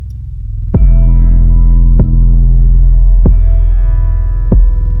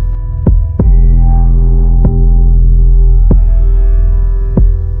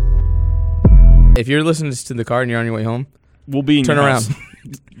if you're listening to this in the car and you're on your way home, We'll be in turn your around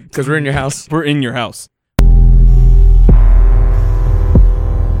house. because we're in your house. We're in your house.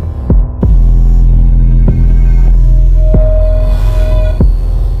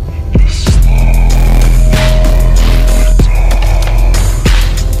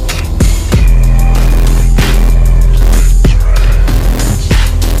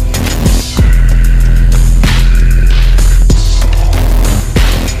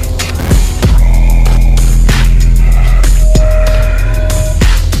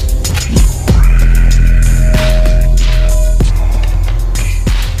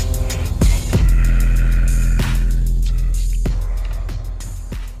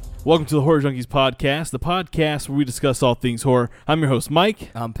 Welcome to the Horror Junkies podcast, the podcast where we discuss all things horror. I'm your host, Mike.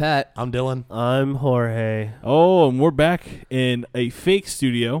 I'm Pat. I'm Dylan. I'm Jorge. Oh, and we're back in a fake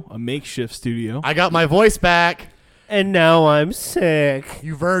studio, a makeshift studio. I got my voice back. And now I'm sick.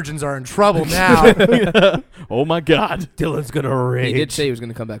 You virgins are in trouble now. Oh my God. Dylan's gonna rage. He did say he was going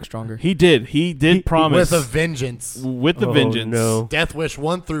to come back stronger. He did promise. With a vengeance. With the Oh, vengeance. no. Death Wish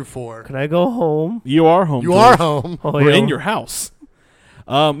 1 through 4. Can I go home? You are home. You George. are home. Oh, We're yeah. in your house.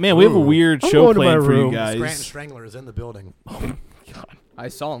 Man, we have a Ooh. weird I'm show going to my planned for you room. guys. Scranton Strangler is in the building. I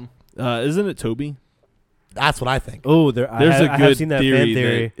saw him. Isn't it Toby? That's what I think. Oh, There's I a have good seen that fan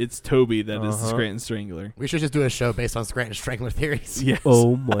theory. that it's Toby that is the Uh-huh. Scranton Strangler. We should just do a show based on Scranton Strangler theories. Yes.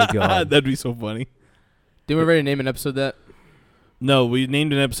 Oh my god. That'd be so funny. Did we already name an episode that? No, we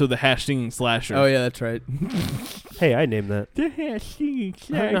named an episode the Hash Singing Slasher. Oh, yeah, that's right. Hey, I named that. The Hash Singing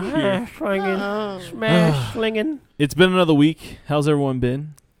Smash slinging. It's been another week. How's everyone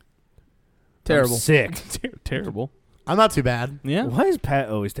been? Terrible. I'm sick. Terrible. I'm not too bad. Yeah? Why is Pat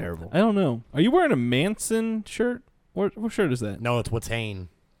always terrible? I don't know. Are you wearing a Manson shirt? What shirt is that? No, it's Watane.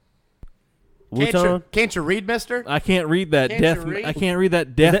 What's on? Can't you read, mister? I can't read that Can't death. you read? I can't read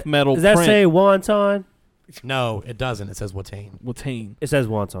that death metal Does that print. say wonton? No, it doesn't. It says Watane. Watane. It says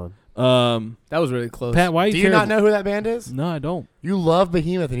wonton. That was really close. Pat, why are you Do you terrible? not know who that band is? No, I don't. You love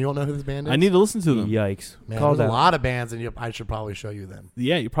Behemoth and you don't know who this band is? I need to listen to them. Yikes. Man, Call there's that. a lot of bands and I should probably show you them.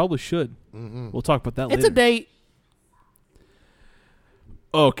 Yeah, you probably should. Mm-mm. We'll talk about that It's later. a date.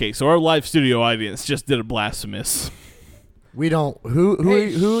 Okay, so our live studio audience just did a blasphemous. We don't. Who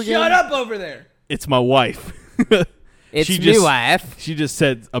again? Shut up over there. It's my wife. It's She me, just- wife. She just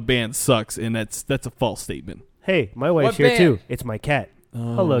said a band sucks, and that's a false statement. Hey, my wife's What here band? too. It's my cat.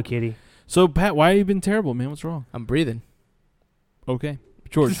 Oh. Hello, kitty. So, Pat, why have you been terrible, man? What's wrong? I'm breathing. Okay.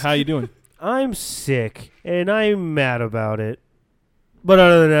 George, how you doing? I'm sick, and I'm mad about it. But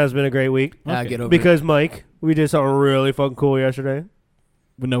other than that, it's been a great week. Ah, Okay. get over Because, Mike, we did something really fucking cool yesterday.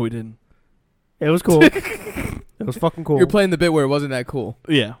 But no, we didn't. It was cool. It was fucking cool. it. You're playing the bit where it wasn't that cool.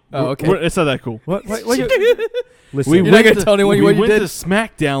 Yeah. Oh, okay. It's not that cool. What you... Listen. You're not gonna tell anyone we what you went did? to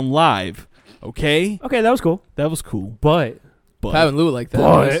SmackDown Live. Okay, Okay, that was cool. that was cool. But Pat and Lou like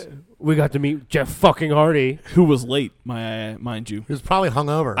that. we got to meet Jeff fucking Hardy. Who was late? Mind you, He was probably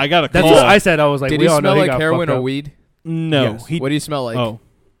hungover. I got a That's call. what I said. I was like, Did we he all smell know he like got heroin fucked or up. weed? No, Yes. What do you smell like? Oh,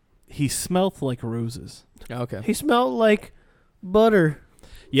 he smelled like roses. Oh, okay. He smelled like butter.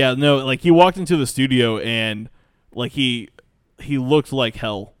 Yeah, no, like he walked into the studio and like he looked like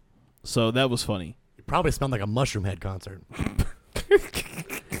hell. So that was funny. He probably smelled like a Mushroom Head concert.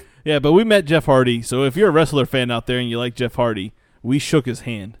 Yeah, but we met Jeff Hardy. So if you're a wrestler fan out there and you like Jeff Hardy, we shook his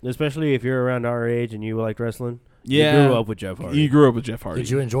hand. Especially if you're around our age and you like wrestling. Yeah, You grew up with Jeff Hardy. You grew up with Jeff Hardy.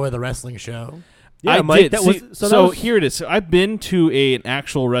 Did you enjoy the wrestling show? Yeah, I Mike, did. that See, was- so that was- here it is. So I've been to an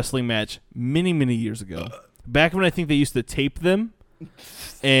actual wrestling match many years ago. Back when I think they used to tape them,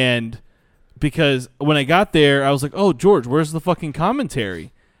 and because when I got there, I was like, "Oh, George, where's the fucking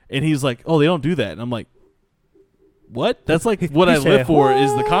commentary?" And he's like, "Oh, they don't do that." And I'm like, "What? That's like what He I said, live for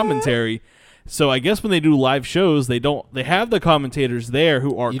is the commentary." So I guess when they do live shows, they have the commentators there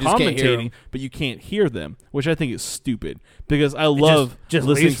who are You just can't hear commentating, 'em. but you can't hear them, which I think is stupid because I love just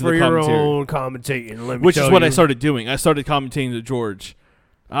listening leave to for the your commentary. own commentating. Let me Which is tell what you. I started doing. I started commentating to George.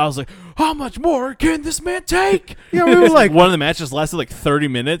 I was like, how much more can this man take? Yeah, we were like, one of the matches lasted like 30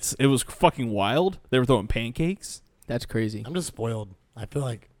 minutes. It was fucking wild. They were throwing pancakes. That's crazy. I'm just spoiled. I feel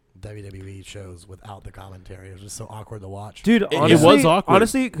like WWE shows without the commentary is just so awkward to watch. dude, It honestly, was awkward.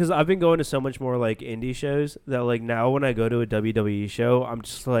 Honestly, because I've been going to so much more like indie shows that like now when I go to a WWE show, I'm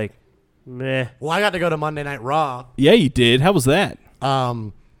just like, meh. Well, I got to go to Monday Night Raw. Yeah, you did. How was that?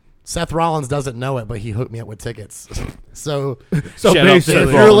 Seth Rollins doesn't know it, but he hooked me up with tickets. So Shout out basically, Seth if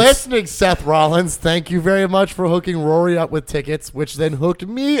Rollins. you're listening, Seth Rollins, thank you very much for hooking Rory up with tickets, which then hooked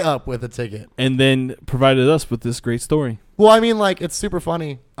me up with a ticket. And then provided us with this great story. Well, I mean, like, it's super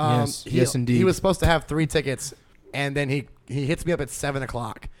funny. Yes, indeed. He was supposed to have 3 tickets, and then he hits me up at 7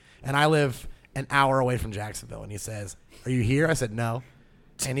 o'clock. And I live an hour away from Jacksonville, and he says, "Are you here?" I said, "No,"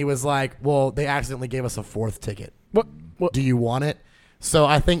 and he was like, "Well, they accidentally gave us a 4th ticket. What? Do you want it?" So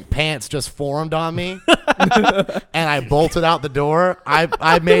I think pants just formed on me, and I bolted out the door.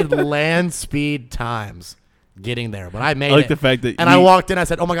 I made land speed times getting there, but I made I like it. the fact that And you- I walked in. I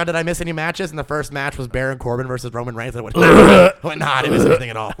said, "Oh my god, did I miss any matches?" And the first match was Baron Corbin versus Roman Reigns. I went, "Nah, I didn't miss anything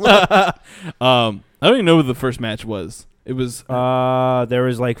at all." I don't even know what the first match was. It was. There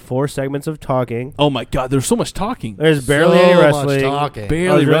was like 4 segments of talking. Oh my god, there's so much talking. There's barely So any much wrestling. talking. I Barely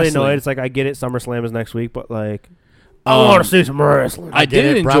was really wrestling. annoyed. It's like I get it. SummerSlam is next week, but like Um, I want to see some wrestling. I Get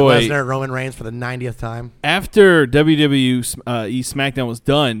did it, Brock enjoy Lesnar, Roman Reigns for the 90th time. after WWE SmackDown was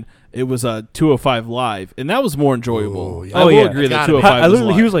done. It was a 205 Live, and that was more enjoyable. Ooh, yeah. I will yeah. agree It's that gotta be. 205 I was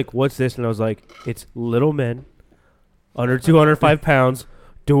literally, he live. was like, "What's this?" And I was like, "It's little men, under 205 pounds,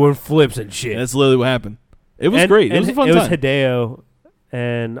 doing flips and shit." That's literally what happened. It was And- great. It and was a fun It was time. Hideo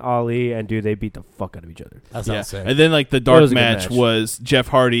and Ali, and dude, they beat the fuck out of each other. That Yeah. sounds sick. And then like the was dark a good match match. was Jeff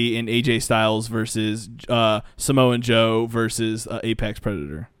Hardy and AJ Styles versus Samoa Joe versus Apex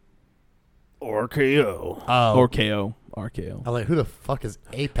Predator Or KO. Oh, or KO. RKO. I'm like, who the fuck is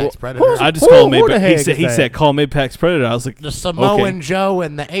Apex Who- Predator? I just called him who the Apex. heck He said, is he that? said, call him Apex Predator. I was like, The Samoan Okay. Joe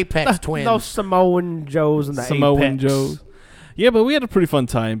and the Apex Twins. No Samoan Joes and the Samoan Apex. Joe. Yeah, but we had a pretty fun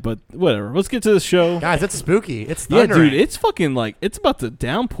time, but whatever. Let's get to the show. Guys, it's spooky. It's Yeah, thundering. dude, it's fucking like, it's about to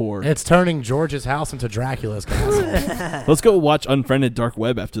downpour. It's turning George's house into Dracula's castle. Let's go watch Unfriended Dark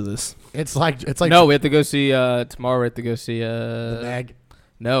Web after this. it's like No, we have to go see tomorrow. We have to go see the Meg.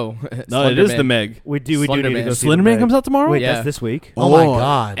 No, No, it is Slenderman. the Meg. We do need to Slenderman. go see Slenderman the Meg. comes out tomorrow? Wait, Yeah. that's this week. Oh my Oh.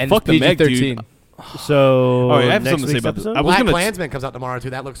 god. And Fuck it's the Meg, dude. PG-13. So All right, I have next something to say week's about this. episode? I was Black gonna- Klansman comes out tomorrow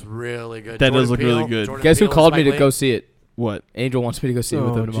too. That looks really good. That does look Jordan really Peele- good. Jordan Guess who Peele, called me Spike to go Lee. see it? What? Angel wants me to go see it with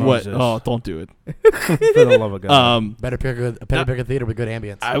Oh, him tomorrow. What? Jesus. Oh, don't do it. For the love of God. Better pick a theater with good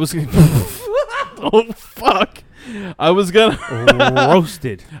ambience. I was gonna. Oh fuck! I was gonna.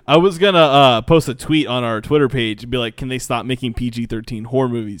 Roasted. I was gonna post a tweet on our Twitter page and be like, "Can they stop making PG-13 horror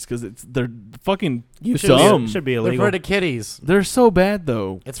movies? Because they're fucking dumb. Should be They're illegal. for the kiddies. They're so bad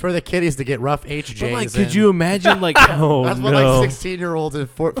though." It's for the kiddies to get rough HJs. But like, in. could you imagine like? Oh That's what no. like 16-year-olds and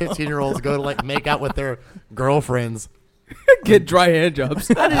 15-year-olds go to like make out with their girlfriends. Get dry hand jobs.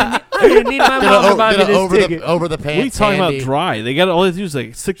 I didn't need my mom to buy me this ticket. over the What are you pants. talking about handy. dry? They got all they do is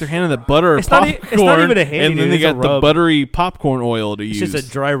like stick their hand in the butter or It's not popcorn, it's not even a handy, and then dude, they it's a got the rub. buttery popcorn oil to It's use. just a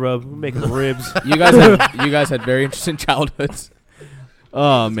dry rub. Making ribs. you guys had very interesting childhoods.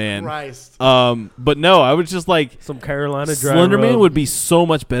 Oh man. Christ. But no, I was just like, Some Carolina dry Slenderman rub. would be so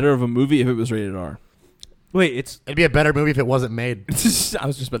much better of a movie if it was rated R. Wait, it's It'd be a better movie if it wasn't made. I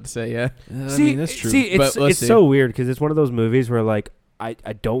was just about to say, yeah. I mean, that's true. See, it's But let's it's see. so weird because it's one of those movies where like I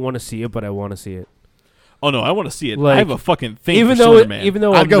don't want to see it, but I want to see it. Oh no, I want to see it. Like, I have a fucking thing Even for though Slenderman. even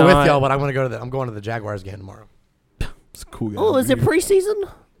though I'd I'm go with not- y'all, but I'm going to the Jaguars game tomorrow. it's cool. Guy.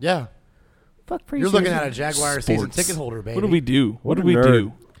 preseason? Yeah. Fuck preseason. You're looking at a Jaguars season Sports. ticket holder, baby. What do we do? What do a we nerd.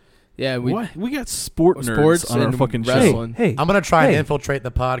 do? Yeah, we What? We got sports sports on our and fucking show. wrestling. Hey, I'm gonna try and Hey. infiltrate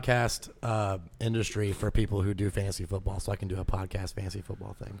the podcast industry for people who do fantasy football, so I can do a podcast fantasy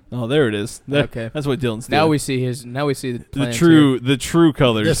football thing. Oh, there it is. That- Okay. that's what Dylan's Now doing. we see his. Now we see the the plans true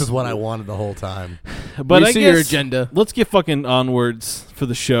colors. This is what I wanted the whole time. Here. But we I see guess your agenda. let's get fucking onwards for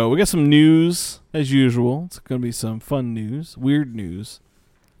the show. We got some news as usual. It's gonna be some fun news, weird news.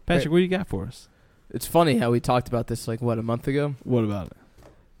 Patrick, what do you got for us? It's funny how we talked about this like a month ago. What about it?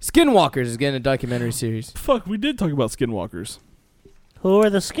 Skinwalkers is getting a documentary series. Fuck, we did talk about skinwalkers. who are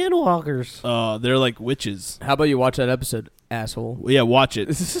the skinwalkers? They're like witches. How about you watch that episode, asshole? Yeah, watch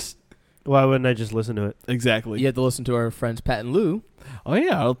it. Why wouldn't I just listen to it? Exactly. You had to listen to our friends Pat and Lou. Oh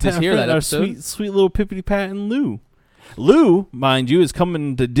yeah, I'll Just tap hear in that our episode. sweet little pippity pat and Lou. Lou, mind you, is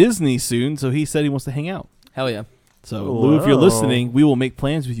coming to Disney soon, so he said he wants to hang out. Hell yeah. So Lou, if you're Whoa. listening, we will make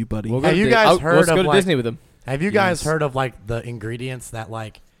plans with you, buddy. We'll Have to you Di- guys I'll- heard let's of, go to like- Disney with them. Have you guys Yes. heard of like the ingredients that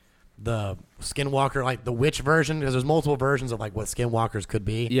like the Skinwalker, like the witch version? Because there's multiple versions of like what Skinwalkers could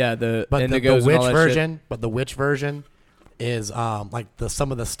be. Yeah, the But the indigos and witch all that version, is like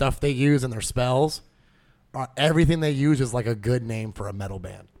some of the stuff they use in their spells. Everything they use is like a good name for a metal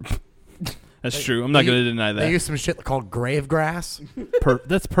band. That's They- true. I'm not they- going to deny They that. use some shit called grave grass.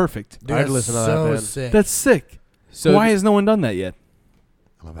 That's perfect. Dude, I'd that's listen to that so band. sick. That's sick. So Why has no one done that yet?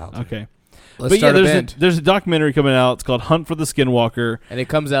 I'm about to. Okay. let's But yeah, start a there's band. there's a documentary coming out. It's called Hunt for the Skinwalker And it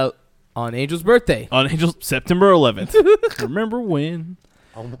comes out on Angel's birthday. on September 11th. Remember when?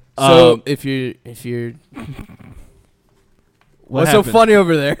 Oh, So if you're What what's so happened? funny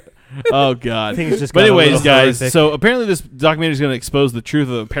over there? Oh I God. think it's just. But got a anyways, little guys, horrific. so apparently this documentary is going to expose the truth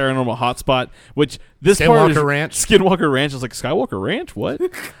of the paranormal hotspot, which this part is Skinwalker Ranch. Skinwalker Ranch is like Skywalker Ranch. What?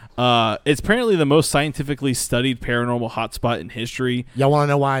 It's apparently the most scientifically studied paranormal hotspot in history. Y'all want to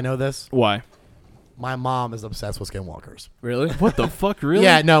know why I know this? Why? My mom is obsessed with skinwalkers. Really? What the fuck, really?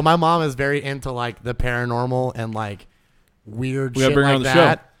 Yeah, no, my mom is very into like the paranormal and like weird We gotta shit bring her like on the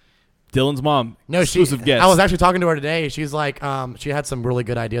that. show. Dylan's mom. No, exclusive guest. I was actually talking to her today. She's like, she had some really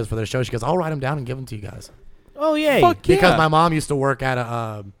good ideas for the show. She goes, I'll write them down and give them to you guys. Oh yay! Fuck yeah. Because my mom used to work at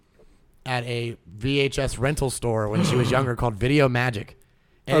a VHS rental store when she was younger called Video Magic.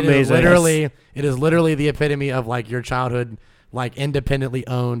 And Amazing. it is literally the epitome of like your childhood, like independently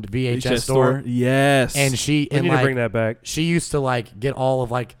owned VHS store. Yes. And We need to bring that back. she used to like get all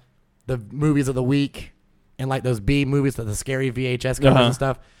of like the movies of the week and like those B movies, the scary VHS covers and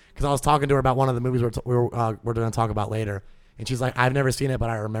stuff. Because I was talking to her about one of the movies we're going to talk about later, and she's like, "I've never seen it, but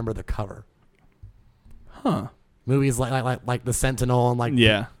I remember the cover." Huh. Movies like The Sentinel and like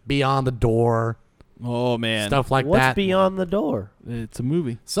Yeah. Beyond the Door, Oh man. stuff like What's that. beyond the door? It's a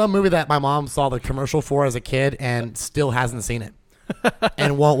movie. Some movie that my mom saw the commercial for as a kid and still hasn't seen it,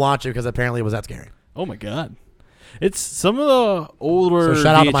 and won't watch it because apparently it was that scary. Oh my god. It's some of the older So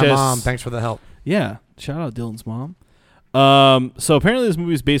shout out to VHS my mom. Thanks for the help. Yeah, shout out Dylan's mom. So apparently this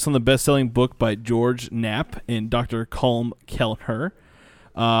movie is based on the best-selling book by George Knapp and Dr. Colm Kelleher.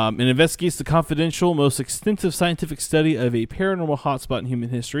 It investigates the confidential, most extensive scientific study of a paranormal hotspot in human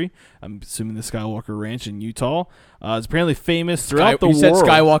history. I'm assuming the Skywalker Ranch in Utah. It's apparently famous throughout the you world. said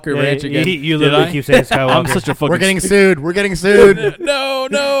Skywalker Yeah, Ranch again. You Did literally I? keep saying Skywalker. I'm such a fucking. We're getting sued. We're getting sued.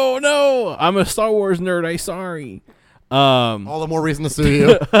 No! I'm a Star Wars nerd. I'm sorry. All the more reason to sue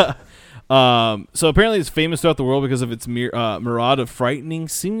you. So apparently it's famous throughout the world because of its myriad of frightening,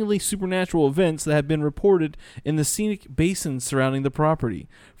 seemingly supernatural events that have been reported in the scenic basins surrounding the property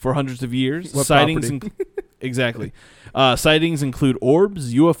for hundreds of years. What Sightings property? exactly. Sightings include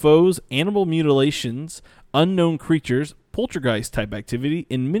orbs, UFOs, animal mutilations, unknown creatures, poltergeist type activity,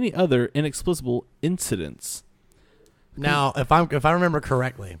 and many other inexplicable incidents. Now, if I remember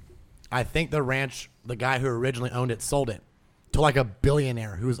correctly, I think the ranch, the guy who originally owned it, sold it to like a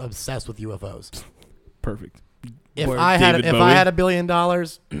billionaire who's obsessed with UFOs. Perfect. If Word. I had David $1 Bowie? billion,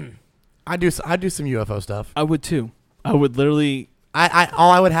 I'd do some UFO stuff. I would too. I would literally.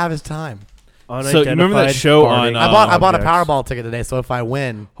 All I would have is time. So you remember that show on, I bought a Powerball ticket today, so if I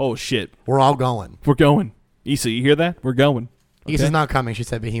win, Oh shit, we're all going. we're going. Issa, you hear that? We're going. Issa's not coming. She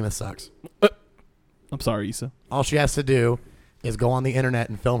said Behemoth sucks. I'm sorry, Issa. All she has to do is go on the internet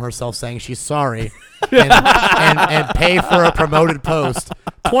and film herself saying she's sorry and pay for a promoted post.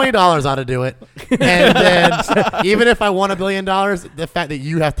 $20 ought to do it. And then even if I won $1 billion, the fact that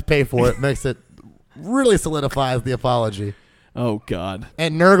you have to pay for it makes it really solidifies the apology. Oh God.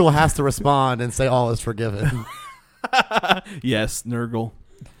 And Nurgle has to respond and say all is forgiven. Yes, Nurgle.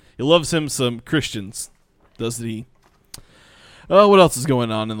 He loves him some Christians, doesn't he? Oh, what else is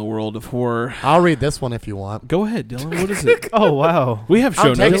going on in the world of horror? I'll read this one if you want. Go ahead, Dylan. What is it? Oh wow. We have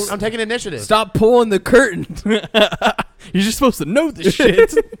show notes. I'm taking initiative. Stop pulling the curtain. You're just supposed to know this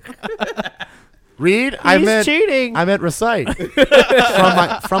shit. Read? He's cheating. I meant recite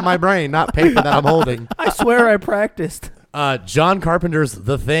from my brain, not paper that I'm holding. I swear I practiced. John Carpenter's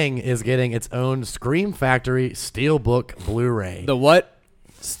The Thing is getting its own Scream Factory Steelbook Blu-ray. The what?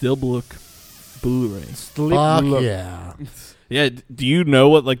 Steelbook Blu-ray. Fuck yeah. Yeah. Do you know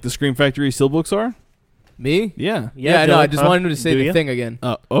what like the Scream Factory steelbooks are? Me? Yeah. Yeah, no, I Dylan, just huh? wanted him to say Do the ya? thing again.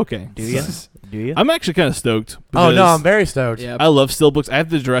 Oh, okay. Do you? Do you? I'm actually kind of stoked. Oh, no, because I'm very stoked. Yeah. I love steelbooks. I have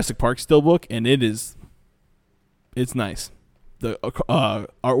the Jurassic Park steelbook, and it's nice. The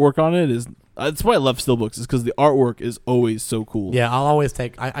artwork on it is. That's why I love steelbooks. Is because the artwork is always so cool. Yeah, I'll always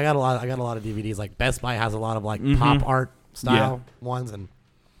take. I got a lot of DVDs. Like Best Buy has a lot of like Mhm. pop art style ones, and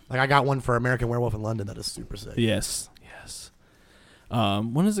like I got one for American Werewolf in London that is super sick. Yes. Yes.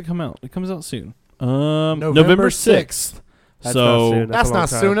 When does it come out? It comes out soon. November November 6th. That's so not soon. That's a long not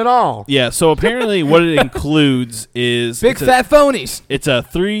time. soon at all. yeah. So apparently, what it includes is Big fat phonies. It's a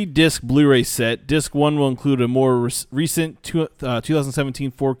 3-disc Blu-ray set. Disc 1 will include a more recent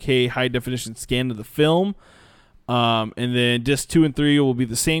 2017 4K high-definition scan of the film. And then Disc 2 and 3 will be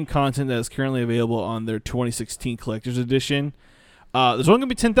the same content that is currently available on their 2016 Collector's Edition. There's only going to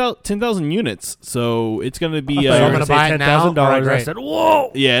be 10,000 units, so it's going to be... So I'm gonna buy it now? $10,000. Alright, I great. said,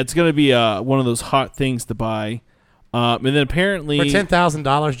 whoa. yeah, it's going to be one of those hot things to buy. And then apparently... For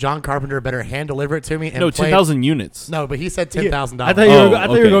 $10,000, John Carpenter better hand deliver it to me. And No, play 10,000 units. No, but he said $10,000. I thought you Oh, were. I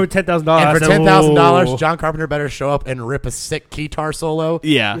thought you okay. were going with $10,000. And for $10,000, John Carpenter better show up and rip a sick guitar solo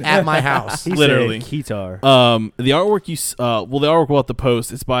Yeah. at my house. Literally. guitar. The artwork the artwork we'll have to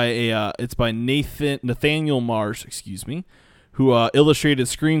post. It's by Nathaniel Marsh, excuse me, who illustrated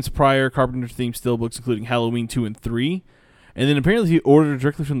Scream's prior Carpenter themed steelbooks, including Halloween 2 and 3. And then apparently if you order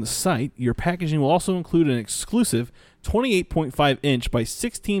directly from the site, your packaging will also include an exclusive 28.5 inch by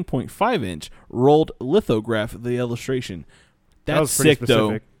 16.5 inch rolled lithograph of the illustration. That That's was pretty sick,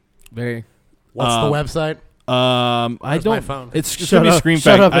 specific. Very. What's the website? I Where's my don't. phone? It's Shut going to be up- Scream shut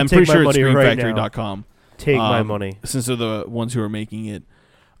Factory. up and I'm take pretty my sure it's money right now. ScreamFactory.com. Take my money. Since they're the ones who are making it.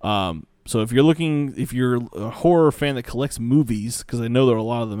 So if you're a horror fan that collects movies, because I know there are a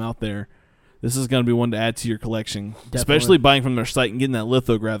lot of them out there, this is going to be one to add to your collection. Definitely. Especially buying from their site and getting that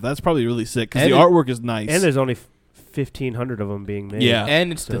lithograph. That's probably really sick because And the it- artwork is nice. And there's only 1,500 of them being made. Yeah.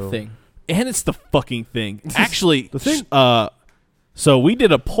 And it's So- the thing. And it's the fucking thing. Actually, The thing? So we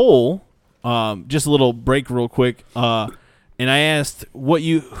did a poll, just a little break real quick, and I asked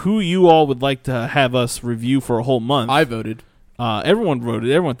who you all would like to have us review for a whole month. I voted. Everyone voted.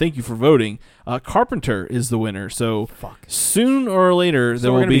 Everyone, thank you for voting. Carpenter is the winner. So Fuck. soon or later, So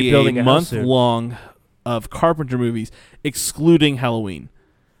there we're will gonna be be building a a house month soon. long of Carpenter movies, excluding Halloween.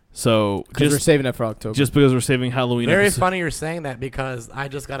 So Because we're saving that for October. just because we're saving Halloween. Very episode- funny you're saying that because I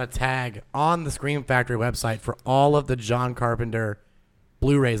just got a tag on the Scream Factory website for all of the John Carpenter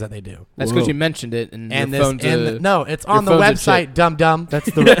Blu-rays that they do. That's because Whoa. you mentioned it, and, And your this, phone's and no, it's on the phone's a website, chip. dum dum. That's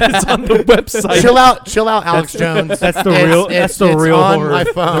the it's on the website. chill out, Alex Jones. that's the It's- real it's- that's the it's real on horror. my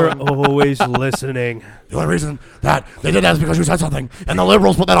They're phone. always listening. The only reason that they did that is because you said something, and the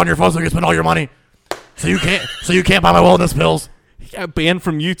liberals put that on your phone so you can spend all your money. So you can't buy my wellness pills. He got banned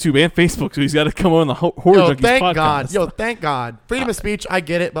from YouTube and Facebook, so he's got to come on the Horror Yo, Junkies thank podcast. God. Yo, thank God. Freedom of speech, I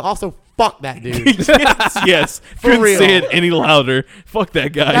get it, but also fuck that dude. yes. For Couldn't real. say it any louder. Fuck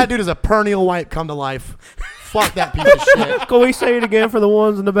that guy. That dude is a perennial wipe come to life. Fuck that piece of shit. Can we say it again for the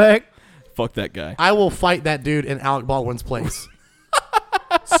ones in the back? Fuck that guy. I will fight that dude in Alec Baldwin's place.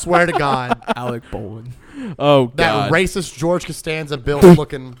 Swear to God. Alec Baldwin. Oh That God. racist George Costanza built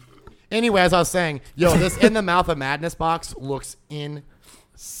looking. Anyway, as I was saying, yo, this In the Mouth of Madness box looks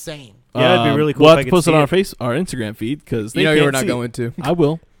insane. Yeah, it'd be really cool We'll if have I to could post it see on it. our Instagram feed because You know you're not going to. I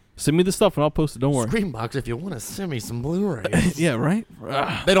will. Send me the stuff and I'll post it. Don't worry. Screambox, if you want to send me some Blu-rays. Yeah, right.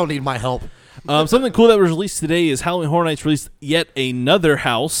 They don't need my help. Something cool that was released today is Halloween Horror Nights released yet another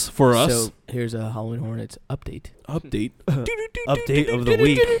house for us. So here's a Halloween Hornets update. Update. Update of the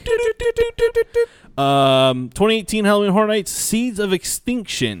week. 2018 Halloween Horror Nights Seeds of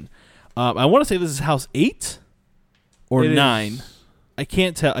Extinction. I want to say this is house 8 or It 9. is- I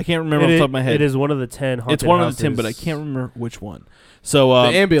can't tell. I can't remember off the top of my head. It is one of the 10 haunted It's one of houses. the 10, but I can't remember which one. So,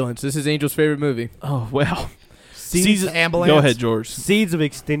 The Ambulance. This is Angel's favorite movie. oh wow. Seeds of Ambulance. Go ahead, George. Seeds of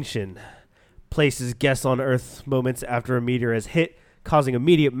Extinction places guests on Earth moments after a meteor has hit, causing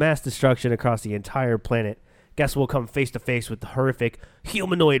immediate mass destruction across the entire planet. Guests will come face to face with the horrific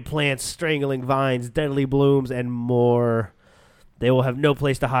humanoid plants, strangling vines, deadly blooms, and more. They will have no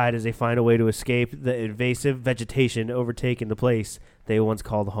place to hide as they find a way to escape the invasive vegetation overtaking the place they once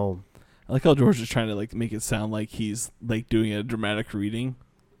called home. I like how George is trying to like make it sound like he's like doing a dramatic reading.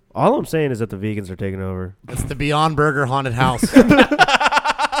 All I'm saying is that the vegans are taking over. It's the Beyond Burger haunted house.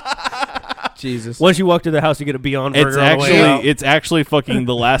 Jesus. Once you walk to the house, you get a Beyond Burger on the way out. It's actually fucking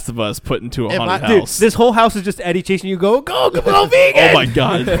The Last of Us put into a If haunted I- house. This whole house is just Eddie chasing you. Go vegan! Oh my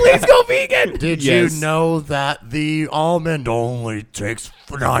god. Please go vegan! Did Yes. you know that the almond only takes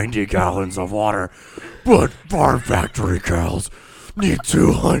 90 gallons of water, but farm factory cows need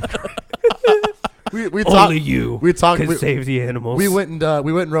 200? we Only talked. you We talked. can save the animals. We went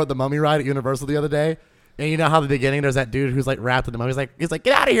and rode the Mummy ride at Universal the other day. And you know how at the beginning there's that dude who's like wrapped in the mummy. He's like,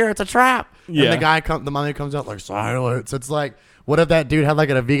 get out of here! It's a trap. Yeah. And the mummy comes out like silence. It's like, what if that dude had like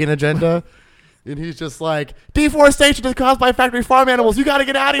a vegan agenda? And he's just like, deforestation is caused by factory farm animals. You got to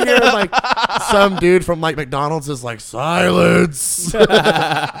get out of here. And like some dude from like McDonald's is like, silence.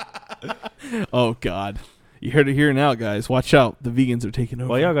 Oh god. You heard it here now, guys. Watch out. The vegans are taking over.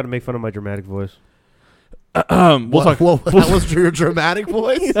 Well, y'all got to make fun of my dramatic voice. We'll talk. That was your dramatic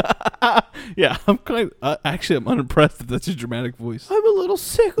voice. Yeah, I'm kind of, actually I'm unimpressed if that's your dramatic voice. I'm a little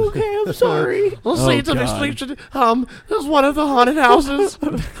sick, okay? I'm sorry. Well, Oh, Seeds of God. Extinction. Is one of the haunted houses.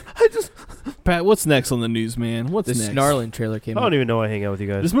 Pat, what's next on the news, man? What's The next? Snarling trailer came I out. don't even know I hang out with you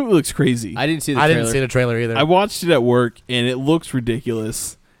guys. This movie looks crazy. I didn't see the I trailer. didn't see the trailer either. I watched it at work and it looks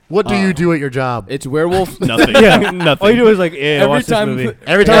ridiculous. What do you do at your job? It's werewolf. Nothing. Yeah. Nothing. All you do is like, yeah, Every watch time- this movie.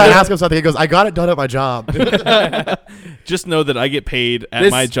 Every time I ask him something, he goes, I got it done at my job. Just know that I get paid at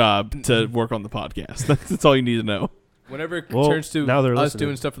This- my job to work on the podcast. That's all you need to know. Whenever it Well, turns to now they're us listening.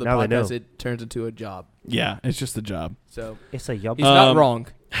 doing stuff for the Now they podcast, know. it turns into a job. Yeah, it's just a job. So It's a yup. he's not Um, wrong.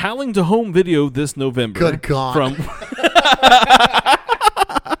 Howling to Home video this November. Good God. From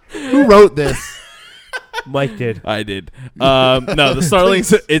Who wrote this? Mike did. I did. No, the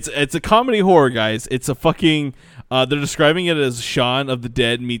Starlings. It's a comedy horror, guys. It's a fucking They're describing it as Shaun of the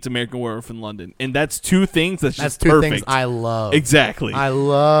Dead meets American Werewolf in London, and that's two things. That's That's just two perfect. things I love. Exactly. I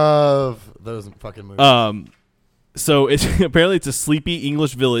love those fucking movies. So it's apparently it's a sleepy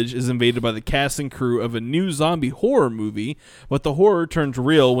English village is invaded by the cast and crew of a new zombie horror movie, but the horror turns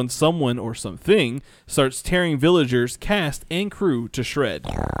real when someone or something starts tearing villagers, cast, and crew to shred.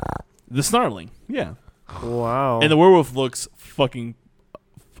 The snarling, yeah. Wow. And the werewolf looks fucking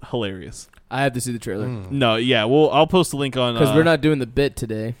hilarious. I have to see the trailer No, yeah, well, I'll post a link on because we're not doing the bit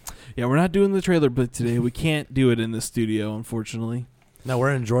today. Yeah, we're not doing the trailer bit today. We can't do it in the studio, unfortunately. No,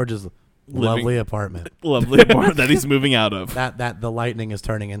 we're in George's lovely apartment. Lovely apartment that he's moving out of. That the lightning is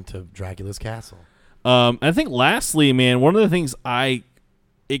turning into Dracula's castle. I think lastly, man, one of the things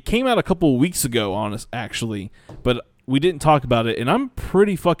it came out a couple of weeks ago, actually, but we didn't talk about it, and I'm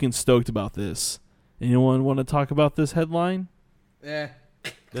pretty fucking stoked about this. Anyone want to talk about this headline? Yeah.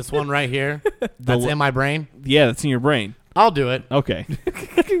 This one right here, that's in my brain. Yeah, that's in your brain. I'll do it. Okay.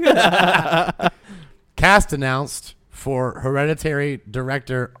 Cast announced for Hereditary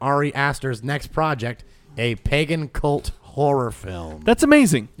director Ari Aster's next project, a pagan cult horror film. That's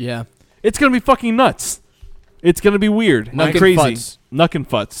amazing. Yeah. It's going to be fucking nuts. It's going to be weird. Nuck and crazy. futz. Nuck and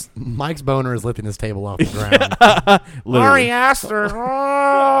futz. Mike's boner is lifting his table off the ground. Literally. Ari Aster.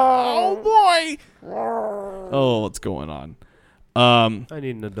 Oh, boy. Oh, what's going on? I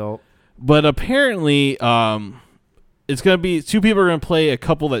need an adult. But apparently, it's going to be two people are going to play a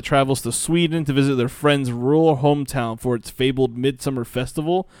couple that travels to Sweden to visit their friend's rural hometown for its fabled midsummer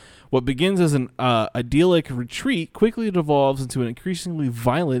festival. What begins as an idyllic retreat quickly devolves into an increasingly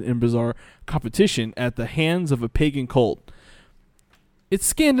violent and bizarre competition at the hands of a pagan cult. It's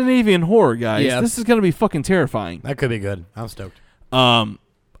Scandinavian horror, guys. Yeah. This is going to be fucking terrifying. That could be good. I'm stoked.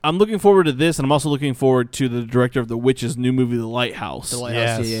 I'm looking forward to this, and I'm also looking forward to the director of The Witch's new movie, The Lighthouse. The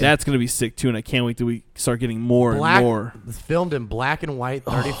Lighthouse. Yes. Yeah. That's going to be sick, too, and I can't wait till we start getting more and more. It's filmed in black and white,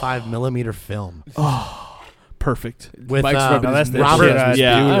 35 millimeter film. Perfect. With Mike's rubbing Now that's the Robert, shit I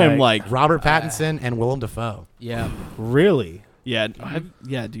Yeah, do I am like, Robert Pattinson and Willem Dafoe. Yeah. Really? yeah,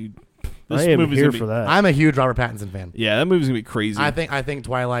 dude. This I am movie's here gonna be, for that. I'm a huge Robert Pattinson fan. Yeah, that movie's going to be crazy. I think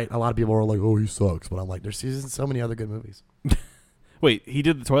Twilight, a lot of people are like, oh, he sucks. But I'm like, there's so many other good movies. Wait, he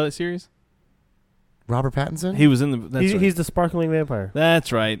did the Twilight series? Robert Pattinson? He was in the... That's right. He's the sparkling vampire.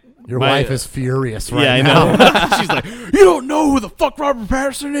 That's right. Your My- wife is furious right yeah, I now. know. She's like, you don't know who the fuck Robert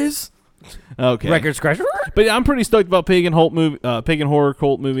Pattinson is? Okay. Record scratcher. But yeah, I'm pretty stoked about pagan horror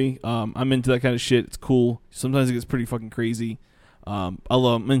cult movie. I'm into that kind of shit. It's cool. Sometimes it gets pretty fucking crazy. I'm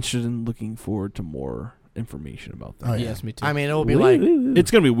interested in looking forward to more information about that. Oh, yeah. Yes, me too. I mean, it will be like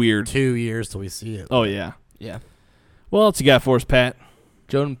It's gonna be weird. 2 years till we see it. Oh yeah. Yeah. What else you got for us, Pat?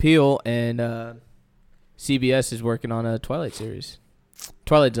 Jordan Peele and CBS is working on a Twilight series.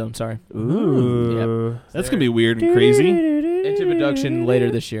 Twilight Zone, sorry. Ooh. That's gonna be weird and crazy. Into production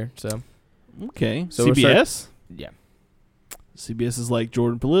later this year. So Okay. So we're CBS. yeah. CBS is like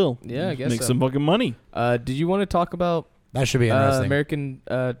Jordan Peele. Yeah, I guess Make so. some fucking money. Did you want to talk about That should be interesting. American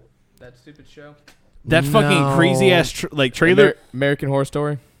that stupid show? That fucking crazy ass trailer. American Horror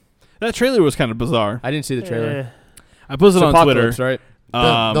Story? That trailer was kind of bizarre. I didn't see the trailer. I posted It's on Twitter. Apocalypse,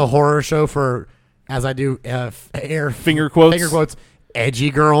 right? The horror show for, as I do, Finger quotes. finger quotes, edgy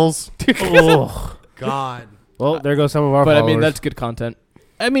girls. Oh. God. Well, there goes some of our But followers. I mean, that's good content.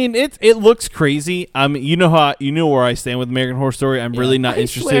 I mean, it looks crazy. I mean, you know where I stand with American Horror Story. I'm really not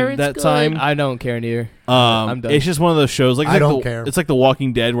interested at that time. I don't care neither. I'm done. It's just one of those shows. Like I don't care. It's like The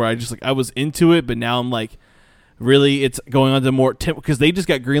Walking Dead, where I was into it, but now I'm like, really, it's going on to more because they just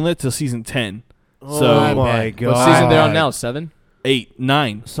got greenlit to season 10. Oh So my What god. What season they're on now? 7? 8,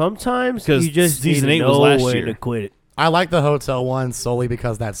 9. Sometimes 'Cause you just season need 8 to was know last when year. to quit it. I like the Hotel one solely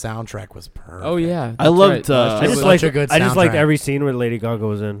because that soundtrack was perfect. Oh yeah, I that's loved, right. I I It just was like such a good I just liked soundtrack. every scene where Lady Gaga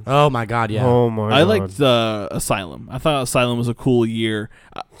was in. Oh my God, yeah. Oh my god. I liked Asylum. I thought Asylum was a cool year.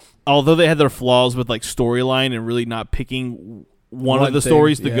 Although they had their flaws with like storyline and really not picking one of the thing,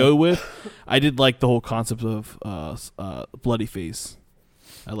 stories to yeah. go with, I did like the whole concept of Bloody Face.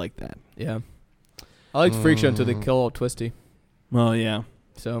 I like that. Yeah, I liked Freak Show until they kill all Twisty. Oh yeah.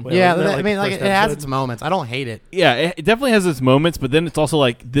 So Wait, Yeah, wasn't that, I like, mean, the like first it has episode? its moments. I don't hate it. Yeah, it definitely has its moments, but then it's also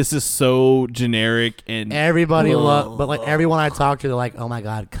like this is so generic and Everybody Ugh. but like everyone I talk to, they're like, "Oh my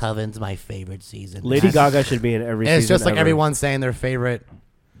God, Coven's my favorite season." Lady And Gaga should be in every season. It's just like ever. everyone saying their favorite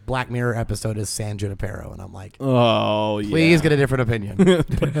Black Mirror episode is San Junipero, and I'm like, oh yeah. please get a different opinion.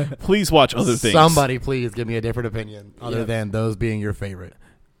 Please watch other things. Somebody, please give me a different opinion other Yeah. than those being your favorite.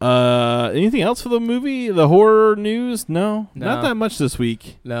 Anything else for the movie? The horror news? No, not No. that much this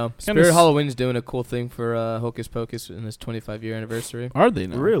week. No, Kinda Spirit Halloween's doing a cool thing for Hocus Pocus in this 25-year anniversary. Are they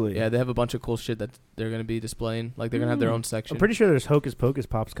now? Really? Yeah, they have a bunch of cool shit that they're going to be displaying. Like, they're going to have their own section. I'm pretty sure there's Hocus Pocus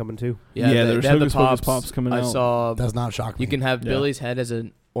pops coming too. Yeah, there's they have the Hocus Pocus Pops coming I out. saw Does not shock me. you can have Yeah. Billy's head as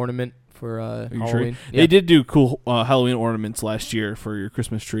an ornament for you sure? Halloween. They did do cool Halloween ornaments last year for your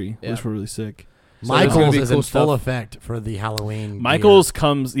Christmas tree, Yeah. which were really sick. So there's gonna Michael's be is cool in full stuff. effect for the Halloween. Michael's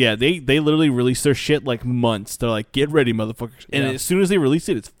comes, yeah. They literally release their shit like months. They're like, get ready, motherfuckers! And Yeah. as soon as they release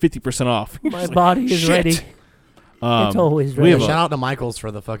it, it's 50% off. My body is shit. ready. It's always we ready. have Shout a, out to Michael's for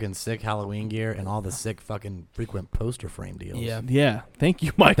the fucking sick Halloween gear and all the sick fucking frequent poster frame deals. Yeah. yeah. Thank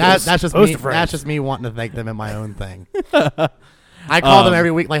you, Michael. That's just me. Poster frames. That's just me wanting to thank them in my own thing. I call them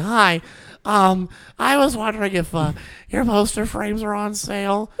every week, like, "Hi, I was wondering if your poster frames are on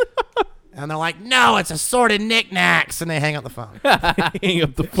sale." And they're like, "No, it's assorted knickknacks," and they hang up the phone. hang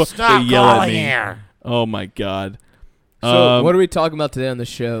up the phone. Stop They yell at calling me. here. Oh my god. So, what are we talking about today on the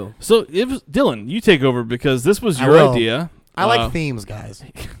show? So, Dylan, you take over because this was I your will. idea. I like themes, guys.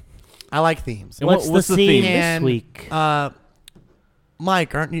 I like themes. And What's what's the the theme theme? this And, week?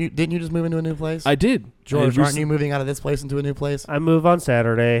 Mike, didn't you just move into a new place? I did. George, I aren't you moving out of this place into a new place? I move on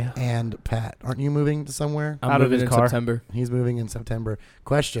Saturday. And Pat, aren't you moving to somewhere? I'm Out of moving his in car. September. He's moving in September.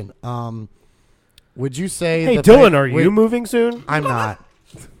 Question: would you say? Hey, the Dylan, pa- are you wait, moving soon? I'm not.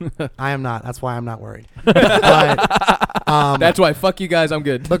 I am not. That's why I'm not worried. But, That's why. Fuck you guys. I'm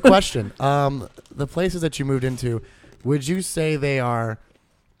good. but question: the places that you moved into, would you say they are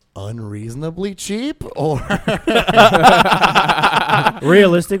unreasonably cheap, or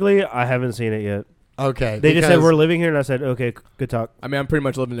Realistically, I haven't seen it yet. okay? They just said we're living here, and I said, okay, good talk. I mean, I'm pretty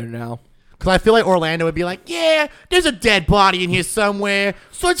much living there now. because I feel like Orlando would be like, yeah, there's a dead body in here somewhere,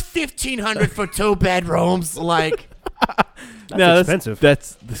 so it's $1,500 for 2 bedrooms. Like, That's expensive.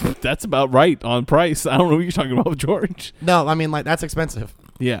 That's about right on price. I don't know what you're talking about, George. no, I mean, like, that's expensive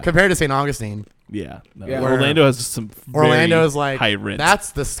Yeah. compared to St. Augustine. Yeah. No. Yeah. Orlando has some very Orlando's like high rent.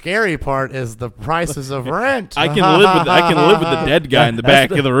 That's the scary part is the prices of rent. I can live with the dead guy in the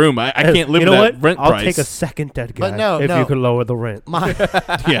back of the room. I can't live you know with that what? rent I'll price. take a second dead guy But no, if no. you can lower the rent.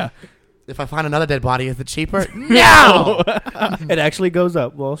 Yeah. If I find another dead body, is it cheaper? No. It actually goes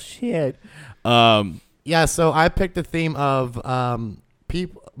up. Well, shit. Yeah, so I picked the theme of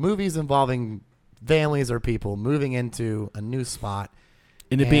movies involving families or people moving into a new spot.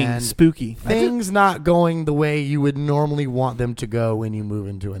 And it being And spooky. Things not going the way you would normally want them to go when you move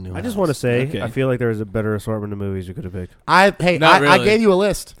into a new I just house. want to say, Okay. I feel like there was a better assortment of movies you could have picked. I Not really. gave you a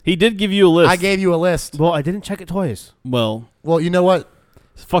list. He did give you a list. I gave you a list. Well, I didn't check it twice. Well, Well, you know what?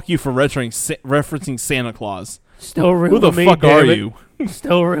 fuck you for referencing Santa Claus. Still real Who the to me, fuck damn are it. you?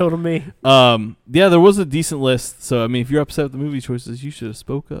 Still real to me. Yeah, there was a decent list. So I mean, if you're upset with the movie choices, you should have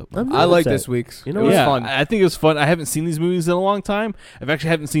spoke up. I'm I not like upset. this week's. You know it was yeah, fun. I think it was fun. I haven't seen these movies in a long time. I've actually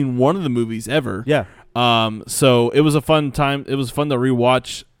haven't seen one of the movies ever. Yeah. So it was a fun time. It was fun to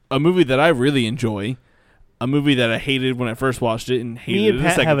rewatch a movie that I really enjoy. A movie that I hated when I first watched it and Me hated and it a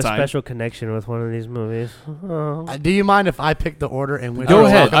Pat second have a time. special connection with one of these movies. Oh. Do you mind if I pick the order in which Go I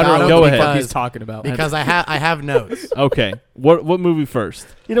ahead. talk about I don't them? know. Go what the ahead. fuck he's Because, talking about. because I have notes. Okay. What movie first?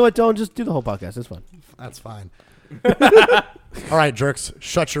 You know what? Don't just do the whole podcast. It's fun. That's fine. All right, jerks,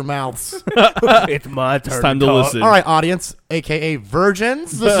 shut your mouths. It's my turn. It's time to talk. listen. All right, audience, aka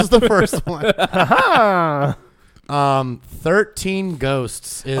virgins. This is the first one. Ha 13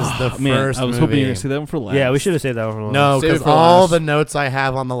 Ghosts is the Man, first I was movie. hoping you were going to say that one for last. Yeah, we should have saved that one for last. No, Save it because for all last. the notes I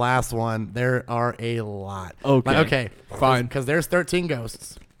have on the last one, there are a lot. Okay. Like, okay, Fine. because there's 13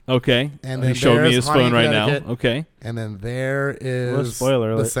 ghosts, Okay. And He then showed me there's his Haunting phone right now. Connecticut. Okay. and then there is Well,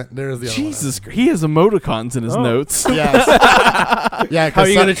 spoiler alert. there's the other Jesus, he has emoticons in his Oh. notes. one. Yes. Yeah, How are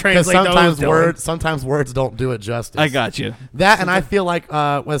you gonna translate those, sometimes Dylan? sometimes words don't do it justice. I got you. That, and I feel like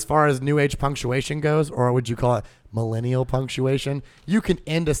as far as new age punctuation goes, or would you call it millennial punctuation, you can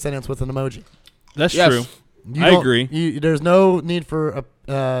end a sentence with an emoji. That's Yes. true. You I don't- agree. There's no need for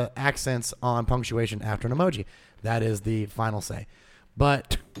accents on punctuation after an emoji. That is the final say.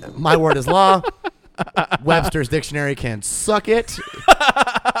 But my word is law. Webster's dictionary can suck it.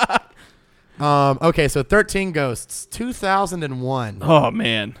 Okay, so 13 Ghosts, 2001. Oh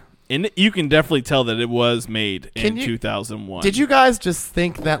man, and you can definitely tell that it was made Can in you- 2001. Did you guys just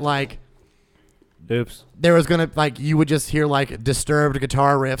think that like Oops. there was gonna like you would just hear like disturbed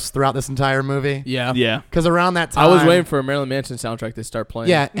guitar riffs throughout this entire movie? Yeah. Yeah. Because around that time, I was waiting for a Marilyn Manson soundtrack to start playing.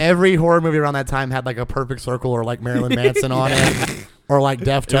 Yeah, every horror movie around that time had like a Perfect Circle or like Marilyn Manson on it, or like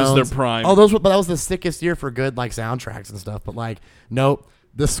Deftones. It was their prime. Oh, but that was the sickest year for good like soundtracks and stuff. But like, nope,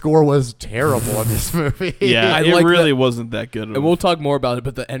 the score was terrible in this movie. Yeah, I it like really wasn't that good. And we'll talk more about it,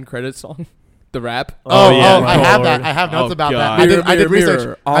 but the end credits song, the rap. Oh, yeah. I have Lord. that. I have notes Oh, about God. that. Mirror, I did mirror, research.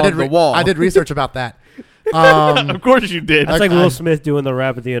 mirror I did on the wall. I did research about that. Of course you did. That's like Okay. Will Smith doing the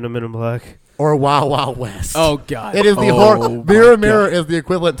rap at the end of Men in Black. Or Wild Wild West. Oh God! It is the horror. Mirror Mirror is the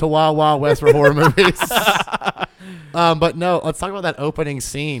equivalent to Wild Wild West for horror movies. But no, let's talk about that opening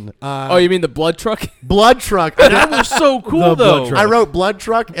scene. Oh, you mean the blood truck? Blood truck. That was so cool The blood though. truck. I wrote blood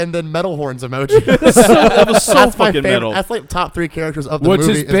truck and then metal horns emoji. That was so That's my fucking favorite. metal. That's like top 3 characters of the What's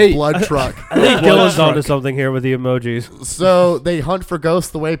movie his is bait? blood truck. I think Blood Dylan's truck. onto something here with the emojis. So they hunt for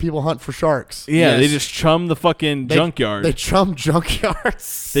ghosts the way people hunt for sharks. Yeah, they Yes. just chum the fucking junkyard. They chum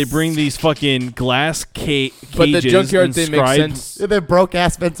junkyards. They bring these fucking glass cages. But the junkyard thing makes inscribed- sense. And then broke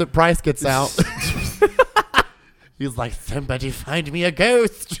ass Vincent Price gets out. He's like, somebody find me a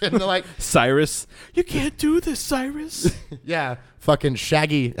ghost. And they're like, Cyrus, you can't do this, Cyrus. yeah, fucking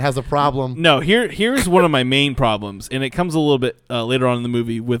Shaggy has a problem. No, here's one of my main problems, and it comes a little bit later on in the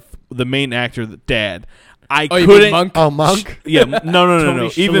movie with the main actor, the dad. I Oh, you couldn't. mean Monk? Oh, Monk? Yeah, no.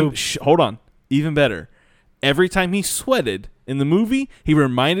 Tony Even Shalhoub. hold on. Even better. Every time he sweated in the movie, he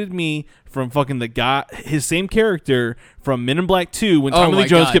reminded me from fucking the guy, his same character from Men in Black 2 when Oh Tommy my Lee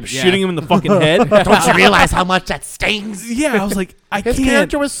Jones God, kept yeah. shooting him in the fucking head. Don't you realize how much that stings? Yeah, I was like, I His can't.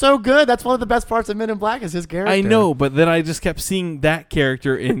 character was so good. That's one of the best parts of Men in Black is his character. I know, but then I just kept seeing that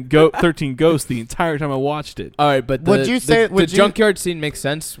character in 13 Ghosts the entire time I watched it. All right, but Would you say- the would you- junkyard scene makes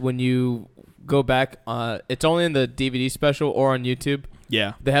sense when you go back? It's only in the DVD special or on YouTube.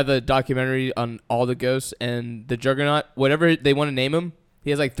 Yeah. They have the documentary on all the ghosts and the Juggernaut. Whatever they want to name him, he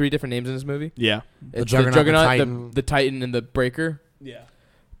has like 3 different names in this movie. Yeah. It's Juggernaut, the Titan. the Titan, and the Breaker. Yeah.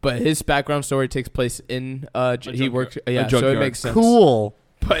 But his background story takes place in he junkyard. works. A Yeah, so it junkyard. makes sense. Cool.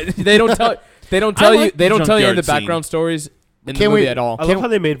 But they don't tell. They don't I tell like you. They the don't tell you in the junkyard scene. background stories in the Can movie we- at all. I love how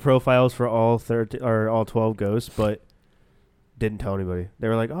they made profiles for all 13 or all 12 ghosts, but didn't tell anybody. They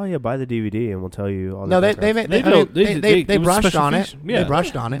were like, "Oh yeah, buy the DVD and we'll tell you all." No, the they background they They I mean, don't- they they did- they, they- they it was brushed special on it. feature. Yeah. They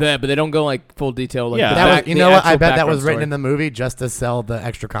brushed on it. Yeah, but they don't go like full detail. Like Yeah. the That was, back- you the know what? I actual bet that background was written story. in the movie just to sell the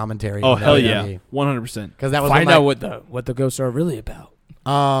extra commentary. Oh, hell yeah. 100%. Because that was Find one out of what the ghosts are really about.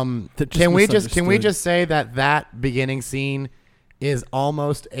 my, That just can we misunderstood. just say that beginning scene is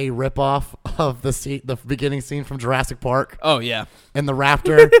almost a ripoff of the beginning scene from Jurassic Park Oh yeah, and the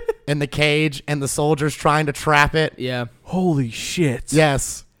raptor and the cage and the soldiers trying to trap it. yeah. Holy shit.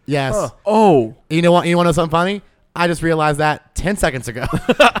 Yes. Yes. Huh. Oh. You know what? You want to know something funny? I just realized that 10 seconds ago.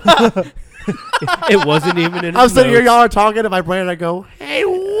 It wasn't even in. I'm his sitting here, notes. y'all are talking in my brain, and I go, "Hey,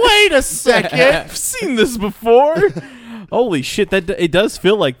 wait a second." I've seen this before. Holy shit! That it does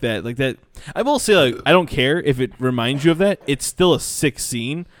feel like that. Like that. I will say, like, I don't care if it reminds you of that. It's still a sick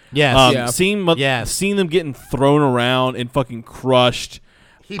scene. Yes. Yeah. Seeing them getting thrown around and fucking crushed.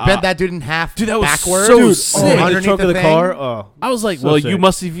 He bent that dude in half. Dude, that was backwards. so Dude, sick. Oh, in the underneath trunk of the thing. car. Oh, I was like, So well, sick. you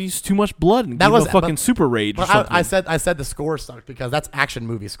must have used too much blood and That gave was him a fucking but- super rage or But something. I said the score sucked because that's action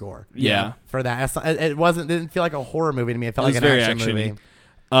movie score yeah. for that. It didn't feel like a horror movie to me. It felt It like was an very action actiony.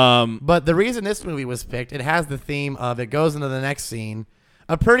 movie. But the reason this movie was picked, it has the theme of it goes into the next scene,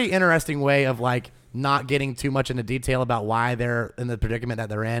 a pretty interesting way of like not getting too much into detail about why they're in the predicament that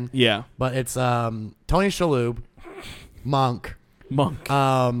they're in. Yeah. But it's Tony Shalhoub, Monk, Monk.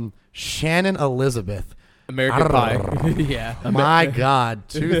 Shannon Elizabeth. American Pie. Yeah. My God,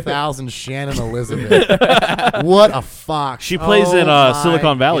 2000 Shannon Elizabeth. What a fox. She plays Oh in my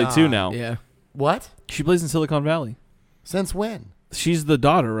Silicon Valley too God. now. Yeah. What? She plays in Silicon Valley. Since when? She's the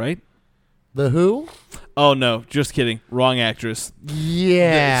daughter, right? The who? Oh no, just kidding. Wrong actress.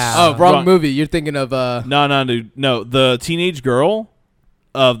 Yeah. Oh, wrong wrong. movie. You're thinking of No, dude. No, the teenage girl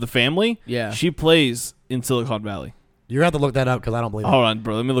of the family. Yeah. She plays in Silicon Valley. You're going to have to look that up because I don't believe it. Hold on,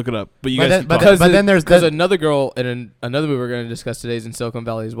 bro. Let me look it up. But you But guys then- keep but talking. then- then there's because the- another girl in another movie we're going to discuss today is in Silicon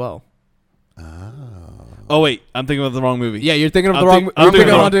Valley as well. Oh wait, I'm thinking of the wrong movie. Yeah, you're thinking of I'm the wrong. think- I'm You're thinking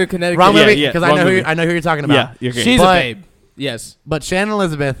thinking wrong- on to Connecticut. Wrong Yeah, movie yeah, because wrong movie. I know who you're talking about. Yeah, you're okay. She's But- a babe. Yes. But Shannon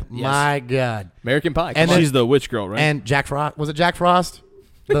Elizabeth, Yes. my God. American Pie. And Come then- on. She's the witch girl, right? And Jack Frost. Was it Jack Frost?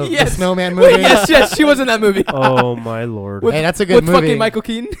 The Yes. snowman movie? yes, she was in that movie. oh my lord. Hey, that's a good With movie. fucking Michael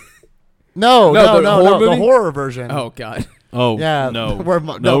Keaton. No, No, the horror the movie? horror version. Oh God. oh Yeah. no, Where,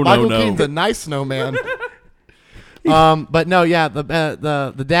 no, Michael no. Keaton's a nice snowman. But no, yeah,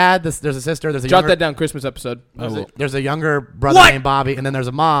 the dad. There's a sister. There's a Jot younger, that down. Christmas episode. There's a younger brother named Bobby, and then there's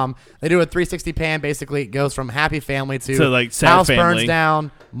a mom. They do a 360 pan. Basically, it goes from happy family to like sad house family. burns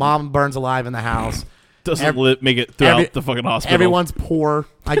down, mom burns alive in the house. Doesn't make it throughout the fucking hospital. Everyone's poor,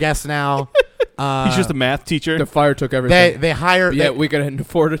 I guess now. He's just a math teacher. The fire took everything. They hire yeah, we couldn't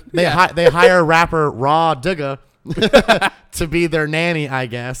afford it. they hire rapper Raw Digga to be their nanny, I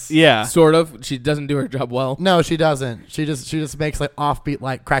guess. Yeah. Sort of. She doesn't do her job well. No, she doesn't. She just makes like offbeat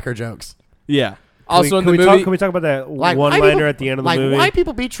like cracker jokes. Yeah. Also in the can movie, we talk about that Like one-liner at the end of the like movie? white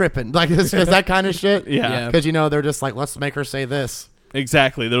people be tripping like is that kind of shit. Yeah. Because they're just like, let's make her say this,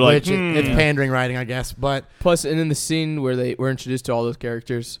 Exactly. They're like, which it's pandering writing, I guess. But plus, and in the scene where they were introduced to all those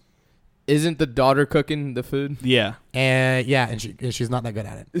characters, isn't the daughter cooking the food? yeah. and she's not that good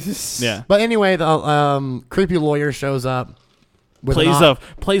at it. Yeah. But anyway, the creepy lawyer shows up. With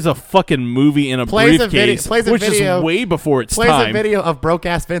Plays a fucking movie in a Plays a briefcase, plays a which video- is way before its plays time. a video of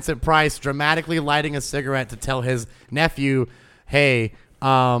broke-ass Vincent Price dramatically lighting a cigarette to tell his nephew, hey,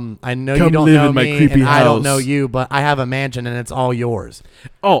 I know you Come don't live know in my me creepy and I don't house. know you, but I have a mansion and it's all yours.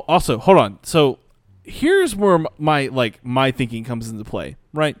 Oh, also, hold on. So here's where my thinking comes into play,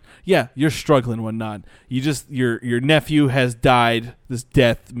 right? Yeah, you're struggling and whatnot. You just your nephew has died this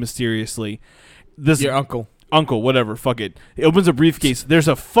death mysteriously. This Your uncle. uncle, whatever, fuck it. It opens a briefcase. There's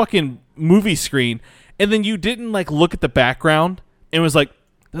a fucking movie screen, and then you didn't like look at the background and was like,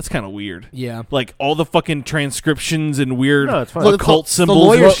 that's kind of weird. Yeah. Like all the fucking transcriptions and weird No, it's fine. occult The symbols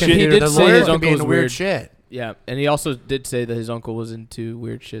lawyers and can shit. he be- did the say lawyers his can uncle be was into weird weird. shit. Yeah, and he also did say that his uncle was into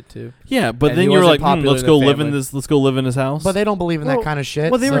weird shit too. Yeah, but And then he you're wasn't like, popular let's in go the live in family. this. Let's go live in his house. But they don't believe in that kind of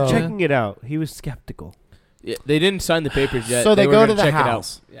shit. Well, they were so- checking it out. He was skeptical. Yeah, they didn't sign the papers yet. So they were go gonna to the check it out.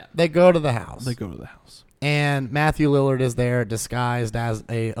 house. Yeah. They go to the house. They go to the house. And Matthew Lillard is there disguised as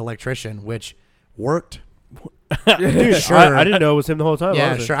a electrician, which worked. Dude, Sure. I didn't know it was him the whole time. Yeah,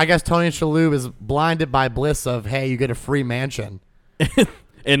 honestly. sure. I guess Tony Shalhoub is blinded by bliss of, hey, you get a free mansion.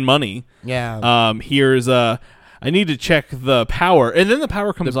 And money. Yeah. Here's I need to check the power, and then the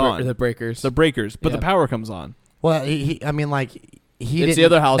power comes on. The breakers. The breakers, but Yeah. the power comes on. Well, he I mean, like, he It's didn't. the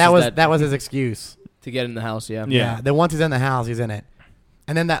other houses that was his excuse. to get in the house. Yeah. Yeah. Then once he's in the house, he's in it.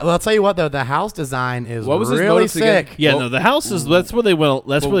 And then I'll tell you what though, the house design is What was his really motive to get- sick. Yeah, Well- no, the house is that's where they went.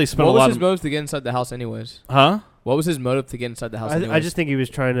 That's where they spent a What was lot his of. motive to get inside the house, anyways? Huh? What was his motive to get inside the house? I just think he was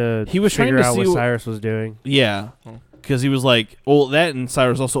trying to He was trying figure to out see what what- Cyrus was doing. Yeah, because he was like, well, that and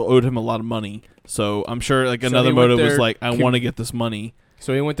Cyrus also owed him a lot of money. So I'm sure like So another he went motive was there like, I want to get this money.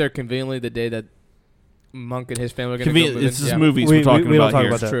 So he went there conveniently the day that Monk and his family were going to go move It's in. just Yeah. movies We- we're talking we don't about talk here.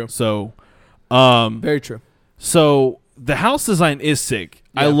 about that. True. So, Very true. so the house design is sick.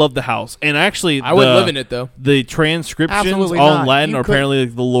 I Yeah. love the house, and actually, I wouldn't live in it though. The transcriptions Absolutely all not. in Latin You are could- apparently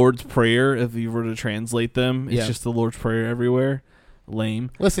like the Lord's Prayer. If you were to translate them, it's Yeah. just the Lord's Prayer everywhere.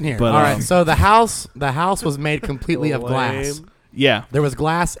 Lame. Listen here. But, All right. um, So the house was made completely of glass. Lame. Yeah, There was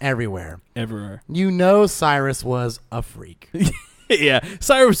glass everywhere. everywhere. You know Cyrus was a freak. Yeah,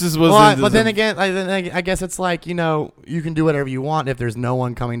 Cyrus's was. Well, into but then some- again, I guess it's like, you can do whatever you want if there's no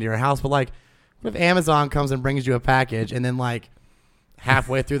one coming to your house. But like, what if Amazon comes and brings you a package, and then like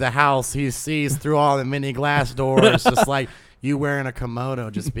halfway through the house, he sees through all the mini glass doors, just like you wearing a kimono,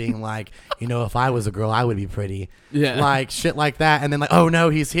 just being like, if I was a girl, I would be pretty, Yeah. like shit like that. And then like, oh no,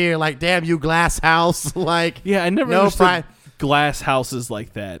 he's here. Like, damn you, glass house. Like, yeah, I never no understood glass houses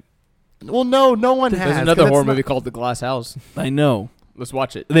like that. well, no one has. There's 'cause another it's horror not- movie called The Glass House. I know. Let's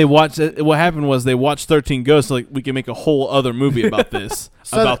watch it. They watched. What happened was they watched 13 Ghosts. Like we can make a whole other movie about this,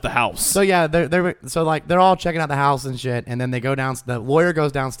 So about the house. So yeah, they're all checking out the house and shit, and then they go down. The lawyer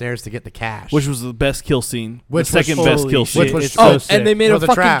goes downstairs to get the cash, Which was the best kill scene. Which the was- second best Holy kill shit, scene. was- it's Oh, so sick. and they made It a was a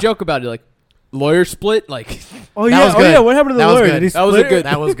fucking trap. joke about it, like lawyer split, like. Oh That yeah, was good. yeah. What happened to the That was lawyer? good. Did he That was split? good.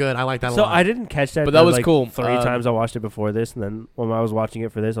 that was good. I like that a So lot. I didn't catch that. But that was like, cool. 3 times I watched it before this, and then when I was watching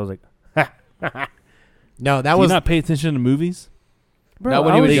it for this, I was like, no, that Do you was not pay attention to movies? bro, Not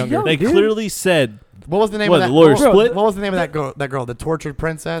when I he was was younger. young, They dude. clearly said what was the name What, of that? the lawyer what, split? What was the name of that girl? That girl, the tortured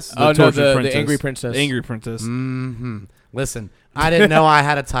princess. Oh no, tortured the princess. angry princess. Angry Princess. Mm-hmm. Listen, I didn't know I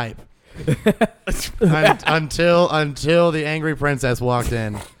had a type until the angry princess walked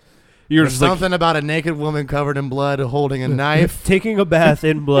in. You're There's just like, something about a naked woman covered in blood holding a knife taking a bath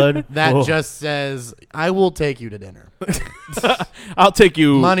in blood. that Oh. just says, "I will take you to dinner." I'll take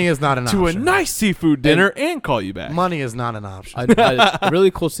you Money is not an to option. a nice seafood dinner and call you back. Money is not an option. A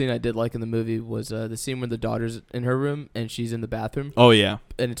really cool scene I did like in the movie was the scene where the daughter's in her room and she's in the bathroom, Oh yeah,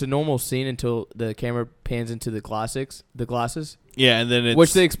 and it's a normal scene until the camera pans into the glasses, yeah, and then it's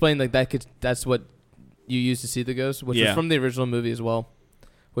which they explained like that's what you use to see the ghost, which Yeah. was from the original movie as well,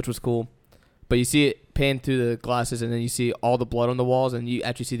 which was cool. But you see it pan through the glasses, and then you see all the blood on the walls, and you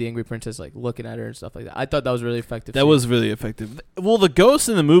actually see the angry princess like looking at her and stuff like that. I thought that was really effective. that scene. was really effective. Well, the ghosts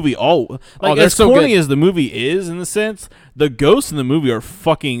in the movie, like they're as so corny good. as the movie is in the sense, the ghosts in the movie are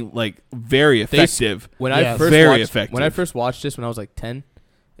fucking like very They s- effective. when Yes. I first Very watched, effective. When I first watched this when I was like 10,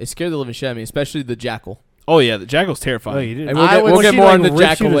 it scared the living shit out of me, especially the jackal. Oh yeah, the Jackal's terrifying. Oh, you did. And we'll I get, would- we'll when get she, more like, on the rips you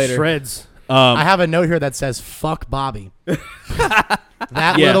jackal to later. Shreds. I have a note here that says "fuck Bobby."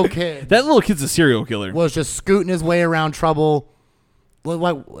 That Yeah. little kid That little kid's a serial killer. was just scooting his way around trouble.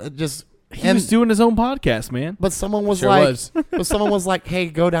 Like just He was doing his own podcast, man. But someone was Sure like, was. but someone was like, "Hey,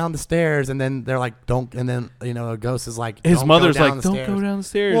 go down the stairs," and then they're like, "Don't." And then a ghost is like, His "Don't mother's go down like, the "Don't stairs." go down the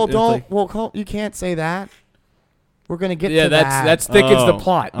stairs." Well, And it's don't. like, Well, you can't say that. We're gonna get Yeah, to that. that's thickens the Oh,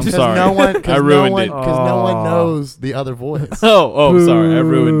 plot. I'm because sorry. no one, I because ruined it. no one Aw. knows the other voice. oh, sorry, I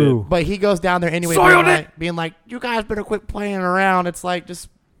ruined it. But he goes down there anyway, being like, "You guys better quit playing around." It's like, just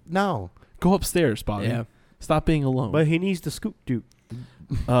no. Go upstairs, Bobby. Yeah. Stop being alone. But he needs to scoop dude.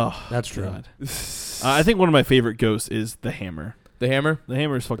 Oh, That's true. God. I think one of my favorite ghosts is the Hammer. The Hammer. The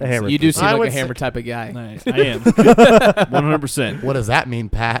Hammer is fucking The Hammer. sick. You do seem I like would a say- Hammer type of guy. Nice. I am 100%. What does that mean,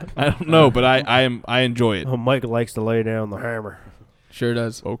 Pat? I don't know, but I enjoy it. Oh, Mike likes to lay down the hammer. Sure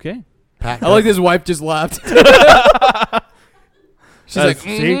does. Okay. Pat, I like his wife just laughed. She's like,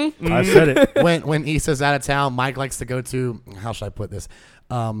 See? mhm. I said it. when Issa's out of town, Mike likes to go to, how should I put this?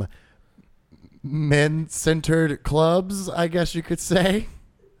 Men-centered clubs, I guess you could say.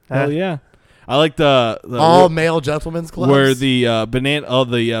 Hell yeah. I like the All male gentlemen's clubs. where the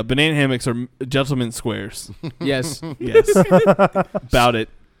banana hammocks are gentleman squares. Yes. Yes. About it.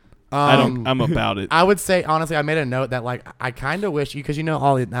 Um, I'm about it. I would say, honestly, I made a note that, like, I kind of wish, because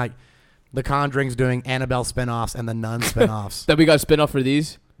all the, like, the Conjuring's doing Annabelle spinoffs and the Nun spinoffs. That we got a spinoff for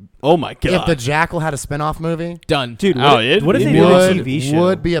these. Oh my god. If the Jackal had a spinoff movie, Done. Dude, Oh, what, it- what if it they did a would, TV show?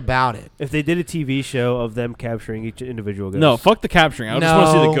 would be about it. If they did a TV show of them capturing each individual ghost. No, fuck the capturing. I just want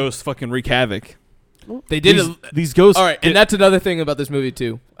to see No. the ghosts fucking wreak havoc. They did these, it. these ghosts. All right, and that's another thing about this movie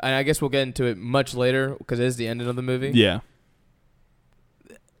too. And I guess we'll get into it much later because it is the ending of the movie. yeah.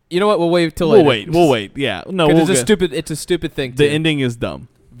 You know what? We'll wait till We'll later. wait. We'll wait. Yeah. No. 'Cause We'll it's a get- stupid. It's a stupid thing. the too. ending is dumb.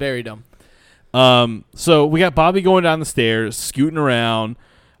 Very dumb. So we got Bobby going down the stairs, scooting around.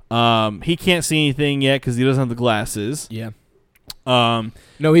 He can't see anything yet because he doesn't have the glasses. Yeah. Um,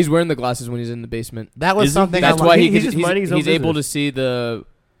 No, he's wearing the glasses when he's in the basement. That was Is he? something That's I why liked. he he's could- just minding his own he's able to business. see the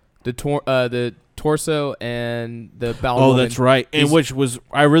torso and the bowel. oh, movement. that's right. And He's- which was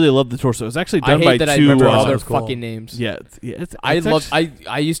I really love the torso. It was actually I done by hate that I two. remember all Torso their was cool. fucking names. Yeah. It's I love. actually-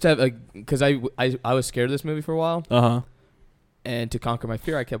 I used to have because I was scared of this movie for a while, Uh-huh. and to conquer my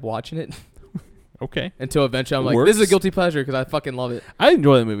fear, I kept watching it Okay. until eventually I'm It like, this is a works. guilty pleasure because I fucking love it. I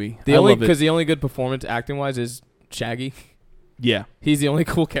enjoy that movie. The I only love it. because the only good performance acting wise is Shaggy. Yeah. He's the only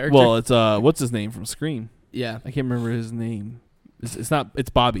cool character. Well, it's what's his name from Scream? yeah. I can't remember his name. It's not.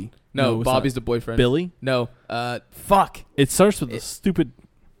 It's Bobby. No, it's Bobby's not. the boyfriend. Billy. No. Fuck. It starts with the It- stupid.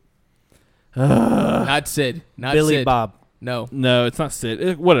 Not Sid. Not Billy Sid. Bob. No. No, it's not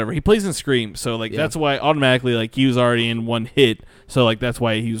Sid. Whatever. He plays in Scream, so like Yeah. that's why automatically like he was already in one hit. So like that's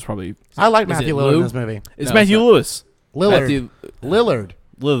why he was probably. I like Is Matthew it Lillard in Lou? this movie. It's No, Matthew it's not. Lewis. Lillard. Matthew, Lillard.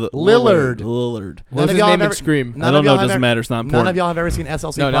 Lillard. Lillard. Lillard. what was his y'all name have in ever- Scream? None I don't of know. y'all It have doesn't ever- matter. It's not None important. of y'all have ever seen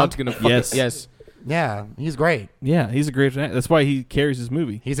SLC No, now Punk? it's gonna fucking Yes. yes. Yeah, he's great. Yeah, he's a great actor. That's why he carries his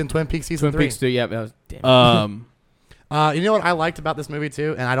movie. He's in Twin Peaks season Twin 3. Peaks 3. Yeah. That was, damn. You know what I liked about this movie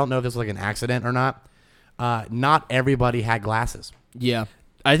too, and I don't know if this was like an accident or not. Not everybody had glasses, yeah.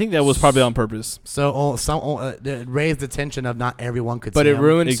 I think that was probably on purpose. so it raised the tension of not everyone could. But see it him.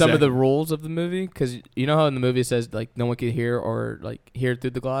 ruined some of Exactly. the rules of the movie because you know how in the movie it says like no one can hear or like hear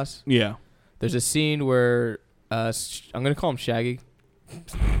through the glass. Yeah. There's a scene where I'm gonna call him Shaggy.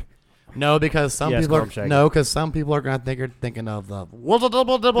 No, because some Yes, people call are him Shaggy. no, because some people are gonna think you're thinking of the what's a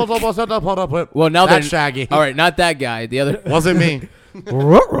double set up, hold up. Well, now That's they're Shaggy. all right. Not that guy. The other. Wasn't me.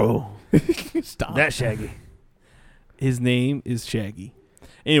 Stop. That Shaggy. His name is Shaggy.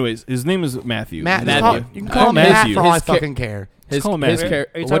 Anyways, his name is Matthew. Matt, Matthew. Call, you can call him Matthew. Matt for all I His ca- fucking care. His, call him his Matthew. char-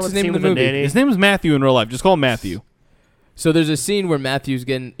 Are you talking What's about his name in the scene with the movie? nanny? His name is Matthew in real life. Just call him Matthew. So there's a scene where Matthew's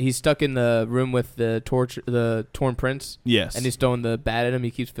he's stuck in the room with the torn prince, Yes. and he's throwing the bat at him.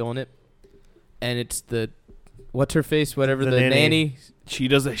 He keeps feeling it, and it's what's her face, whatever The the nanny. nanny. She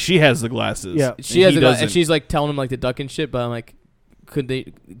does. She has the glasses. Yeah. She And has he a glass, doesn't. and she's like telling him like to duck and shit. But I'm like,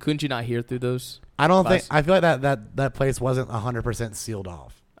 couldn't you not hear through those? I don't think. Glass. I feel like that place wasn't 100% sealed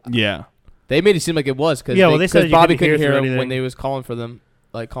off. Yeah. They made it seem like it was because Yeah, well, they said you Bobby couldn't couldn't hear hear through him when anything. they was calling for them,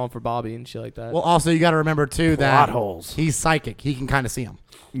 like calling for Bobby and shit like that. Well, also you got to remember too that Plot holes. he's psychic. He can kind of see him.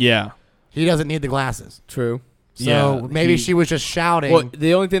 Yeah. He doesn't need the glasses. True. So Yeah, maybe he- she was just shouting, Well,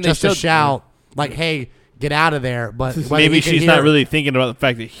 the only thing just they to showed, shout, like, "Hey, get out of there!" But whether Maybe he can she's hear- not really thinking about the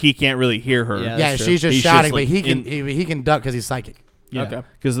fact that he can't really hear her. Yeah. Yeah, That's she's just He's shouting, just, like, but he can in- he can duck because he's psychic. Yeah. Okay.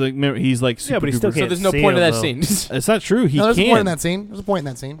 Because he's like super Yeah, but he still duper- So can't there's no see point in him, that though. scene. It's not true. He No, there's a can. point in that scene. There's a point in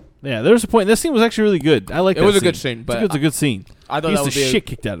that scene. Yeah, there's a point. This scene was actually really good. I like It that was a scene. good scene, but it's a good scene. I thought He that used would the be shit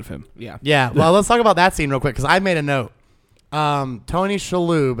kicked out of him. yeah. Yeah. Well, let's talk about that scene real quick because I made a note. Tony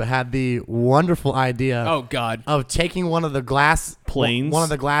Shalhoub had the wonderful idea Oh God. of taking one of the glass Planes? one of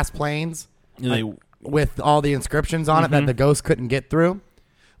the glass planes And they, with all the inscriptions on it that the ghost couldn't get through.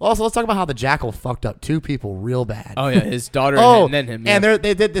 Also, let's talk about how the jackal fucked up 2 people real bad. Oh yeah, his daughter and then him. Yeah. And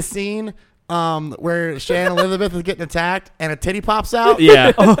they did the scene where Shannon Elizabeth is getting attacked and a titty pops out.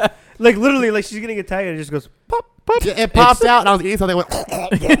 yeah. Like literally, like she's getting attacked and it just goes pop, pop. It popped out, and I was eating something.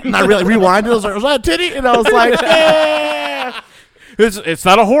 Went, and I really rewinded. I was like, "Was that a titty?" And I was like, "Yeah." It's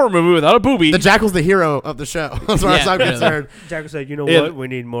not a horror movie without a boobie. The jackal's the hero of the show, as far as I'm really. concerned. Jackal said, "You know Yeah. what? We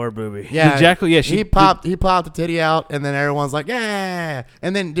need more booby." Yeah, The jackal, yeah, he popped the titty out, and then everyone's like, "Yeah!"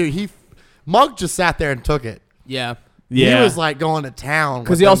 And then, dude, Monk just sat there and took it. yeah. yeah. He was like going to town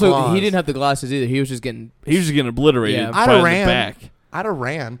Because with he them claws. didn't have the glasses either. He was just getting. He was just getting obliterated Yeah. by I'd have the ran. back. I'd have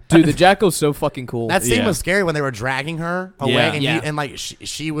ran. Dude, the jackal's so fucking cool. That scene Yeah. was scary when they were dragging her away, Yeah. and,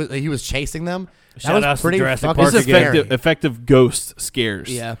 Yeah. he was chasing them. That Shout was outs to pretty Jurassic fucking Park It's again. scary. effective ghost scares.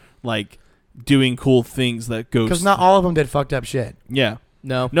 Yeah. Like doing cool things that ghosts. Because not all of them did fucked up shit. Yeah.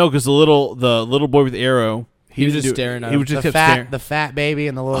 no. No, because the little boy with the arrow. He was didn't just do- staring at He him. was just The kept staring. the fat baby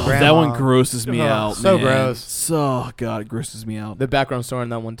and the little Oh, grandma. that one grosses me Oh, out. so man. gross. So God, it grosses me out. The background story on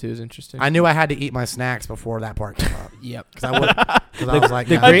that one too is interesting. I knew I had to eat my snacks before that part came up. Yep. Because I was like,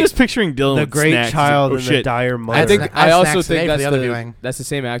 the no. I'm great- just picturing Dylan The with great snacks. child Oh, and the shit. dire mother. I think had I also snacks today think for that's the other viewing. that's the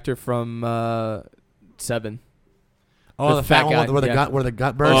same actor from Seven. Oh, the fat one guy, where the yeah.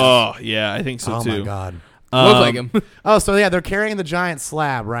 gut bursts. Oh yeah, I think so Oh too. my god. Look like him. Oh, so yeah, they're carrying the giant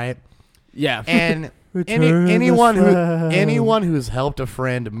slab, right? Yeah. And Return the anyone who's helped a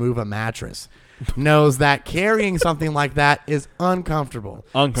friend move a mattress knows that carrying something like that is uncomfortable.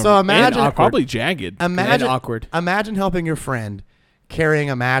 Uncomfortable. So imagine And probably jagged. imagine And awkward. Imagine helping your friend carrying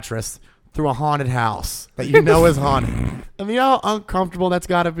a mattress through a haunted house that you know is haunted. I mean, you know how uncomfortable that's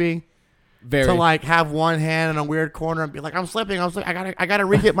got to be Very. to like have one hand in a weird corner and be like, I'm slipping. I gotta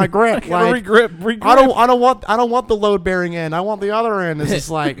re-get my grip. Like, regrip. I don't want the load bearing end. I want the other end. It's just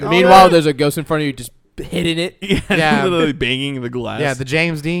like, oh, Meanwhile, no. there's a ghost in front of you just hitting it. Yeah. literally banging the glass. Yeah, the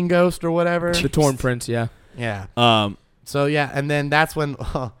James Dean ghost or whatever. The Torn Prince. Yeah. Yeah. So Yeah, and then that's when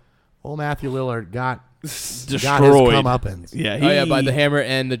old Matthew Lillard got his destroyed. comeuppance. Yeah. Oh yeah, by the hammer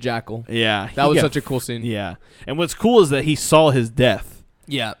and the jackal. Yeah. That he was got- such a cool scene. Yeah. And what's cool is that he saw his death.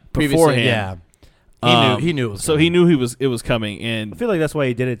 Yeah. Beforehand. Yeah. He knew it was So he knew it was coming, I and feel like that's why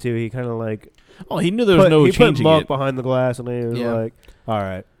he did it too. He kind of like he knew there was no he put changing Monk it. behind the glass, and he was Yeah. like, "All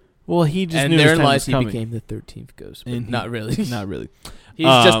right." Well, he just And knew his therein time lies was he coming. became the 13th ghost. But And he- not really. Not really. He's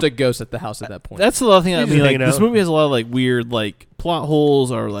just a ghost at the house at that point. That's the other thing. I He's mean, just like hanging this out. movie has a lot of like weird like plot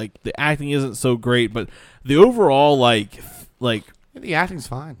holes, or like the acting isn't so great, but the overall like the acting's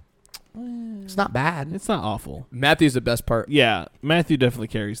fine. It's not bad. it's not awful. Matthew's the best part. Yeah, Matthew definitely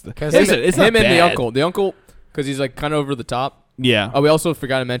carries the. 'Cause Like I him- said, it's him not and the bad. uncle. The uncle, because he's like kind of over the top. Yeah. Oh, we also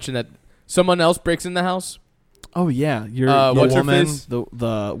forgot to mention that someone else breaks in the house. Oh yeah. You're the what's her woman- face?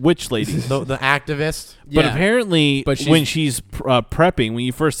 the witch lady. The activist. But Yeah. apparently, But she's- when she's prepping, when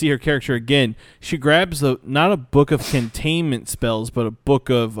you first see her character again, she grabs not a book of containment spells, but a book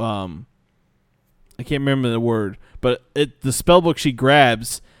of I can't remember the word, but the spell book she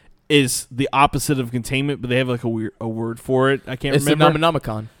grabs is the opposite of containment, but they have like a word for it. I can't It's the remember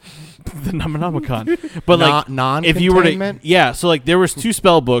Nomonomicon. the Nomonomicon. But like non if you were to so like there was 2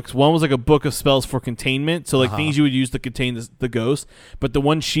 spell books. One was like a book of spells for containment, so like Uh-huh. things you would use to contain the ghost. But the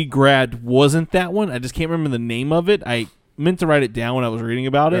one she grabbed wasn't that one. I just can't remember the name of it. I meant to write it down when I was reading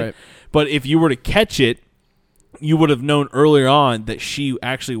about it. Right. But if you were to catch it, you would have known earlier on that she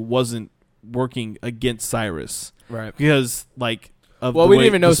actually wasn't working against Cyrus, Right. because like of Well, the we way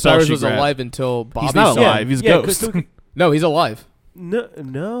didn't even know the spell Cyrus she was grabbed. alive until Bobby He's not saw alive. him. He's a Yeah, ghost. 'cause- No, he's alive.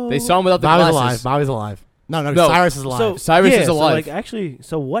 No. They saw him without the Bobby's glasses. alive. Bobby's alive. No, No. Cyrus is alive. So Cyrus is so, alive. like, actually,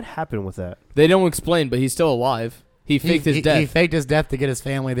 so what happened with that? They don't explain, but he's still alive. He faked his death He faked his death to get his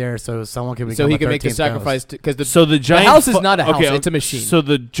family there, so someone could become so he a could make a 13th sacrifice. Because the So the giant house is not a house, okay, it's a machine. So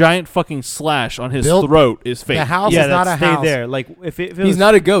the giant fucking slash on his Built- throat is fake. The house yeah, is not that a stayed house. there. Like if it he's was,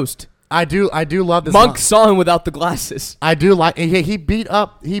 not a ghost. I do love this. Monk saw him without the glasses. I do like. He beat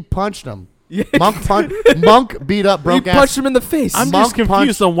up. He punched him. Yeah. Monk beat up He broke punched ass. him in the face. I'm Monk just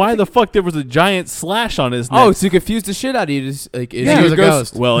confused punched- on why the fuck there was a giant slash on his neck. Oh, so you confused the shit out of you. Just, like, is Yeah, he he was a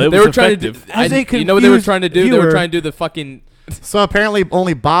ghost. well, it They was were trying effective. to do. As a You know what they were confused trying to do? They viewer- were trying to do the fucking. So apparently,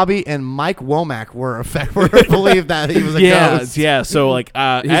 only Bobby and Mike Womack were believed that he was a yeah, ghost. yeah. So like,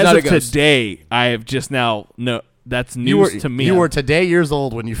 He's as not a of ghost. today, I have just now that's news You were to me. You were today years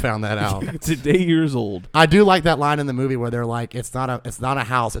old when you found that out. today years old. I do like that line in the movie where they're like, "It's not a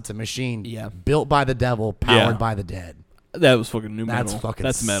house. It's a machine. Yeah. built by the devil, powered Yeah. by the dead." That was fucking new That's metal. fucking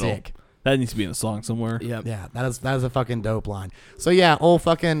That's metal. sick. That needs to be in a song somewhere. Yeah. Yeah, that is a fucking dope line. So yeah, old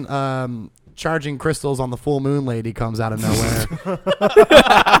fucking charging crystals on the full moon lady comes out of nowhere.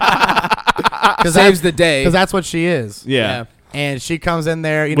 Saves the day. Because that's what she is. Yeah. And she comes in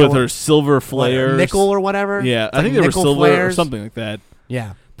there, you With know, her silver what, flares. nickel or whatever. Yeah, It's I like think they were nickel silver or flares. something like that.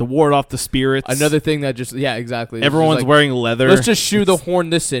 Yeah. To ward off the spirits. Another thing that just exactly. It's just Everyone's like, wearing leather. Let's just shoe the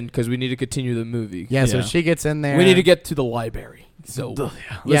horn this in because we need to continue the movie. Yeah, so Yeah. she gets in there. We need to get to the library. So yeah,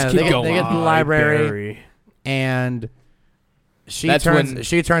 let's they keep get, going. they get to the library, Library. and she That's turns when-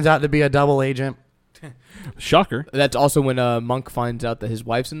 she turns out to be a double agent. Shocker. That's also when Monk finds out that his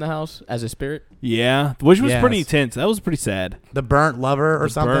wife's in the house as a spirit. Yeah, which was Yes. pretty intense. That was pretty sad. The burnt lover or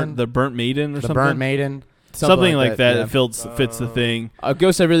something. The burnt maiden or The something. burnt maiden. Something like that. yeah. It fits the thing. A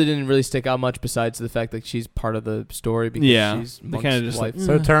ghost that really didn't really stick out much besides the fact that she's part of the story because Yeah, she's they Monk's kinda just wife. like,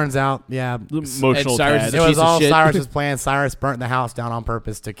 So it turns out, yeah, The emotional Cyrus tad. is it a was piece of all shit. Cyrus's plan. Cyrus burnt the house down on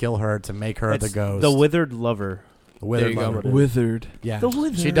purpose to kill her, to make her the It's ghost. The withered lover. The withered There you go. lover. Withered. Yeah, The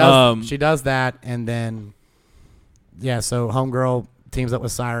withered. she does. Um, She does that, and then so homegirl teams up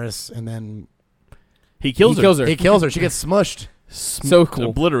with Cyrus, and then He kills He her. kills her. he kills her. She gets smushed. So cool.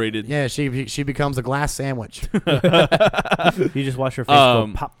 Obliterated. Yeah, she becomes a glass sandwich. You just watch her face go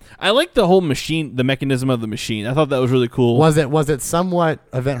pop. I like the whole machine, the mechanism of the machine. I thought that was really cool. Was it somewhat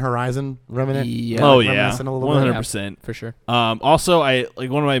Event Horizon remnant? Yeah. Oh Like yeah, reminiscent a little bit? 100%. For sure. Also, I like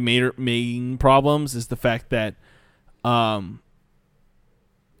one of my main problems is the fact that,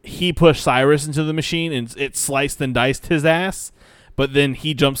 he pushed Cyrus into the machine and it sliced and diced his ass, but then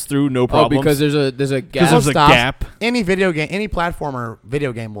he jumps through no Oh, problem. because there's a because gap. there's a Stop. gap. Any video game, any platformer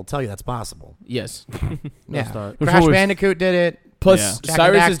video game will tell you that's possible. Yes. Yeah, start. Which Crash one was- Bandicoot did it. Plus, Yeah. Jack and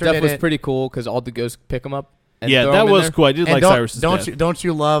Cyrus's Daxter death did was it. pretty cool because all the ghosts pick him up. And Yeah, throw that him in was there. cool. I did And like Cyrus's death. don't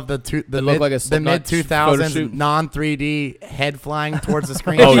you love the It looked like a mid Slipknot photo 2000s shoot. non 3D head flying towards the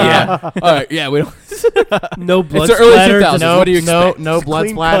screen? Oh yeah, All right. Yeah, we don't. No blood the early splatter. 2000s. no, What do you no, expect? no blood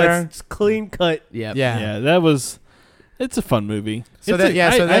Clean splatter. cuts. It's clean cut. Yeah. Yeah. yeah. That was. It's a fun movie. So It's that- yeah,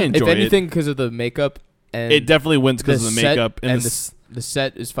 so I that- enjoyed If anything, because of the makeup and it definitely wins because of the set makeup and the the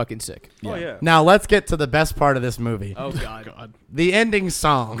set is fucking sick. Oh yeah. Now let's get to the best part of this movie. Oh God. The ending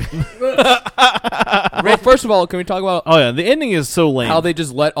song. Well, first of all, can we talk about Oh yeah, the ending is so lame. how they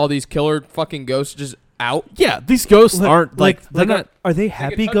just let all these killer fucking ghosts just out? Yeah, these ghosts aren't like they're not. Are they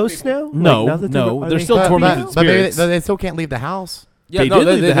happy touch ghosts people. now? No, Like, now that no, are they're they still happy tormented now? but maybe spirits. they still can't leave the house. Yeah, They no, did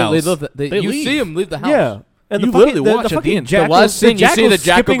leave the house. They They you leave. see them leave the house. Yeah. And You the literally fucking, watch the at the fucking end. The jackal, last scene, you see the jackal's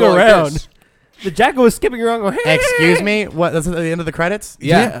jackal skipping go like around. this. The jackal was skipping around going, hey. Excuse me? What? That's at the end of the credits?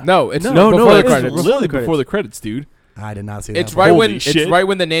 Yeah. No, it's No, before the it's credits. literally Before the before the credits, dude. I did not see that. It's part. right Holy when shit. it's right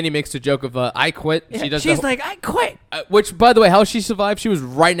when the nanny makes the joke of I quit. Yeah, She does she's the, like, I quit. which by the way, how she survived? She was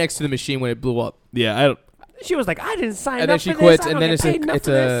right next to the machine when it blew up, Yeah, I don't. She was like, I didn't sign and up then she for quits. this. I And don't then get paid enough for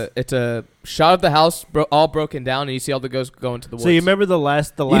this. it's a shot of the house all broken down, and you see all the ghosts go into the woods. So you remember the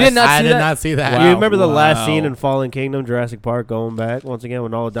last? You did not I see did that? not see that. Wow. You remember the last Wow. scene in Fallen Kingdom, Jurassic Park, going back once again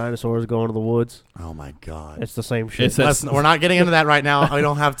when all the dinosaurs go into the woods? Oh my god. It's the same shit. It's a- Listen, we're not getting into that right now. I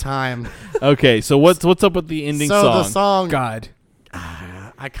don't have time. Okay, so what's up with the ending So song? the song, God,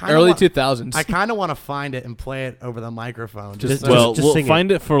 I kind early of 2000s. I kind of want to find it and play it over the microphone. Just- well, just we'll sing it.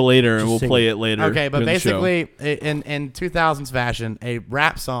 find it for later, and Just we'll sing play it. it later. Okay, but during the show. basically, in 2000s fashion, a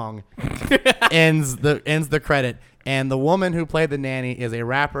rap song ends the credit, and the woman who played the nanny is a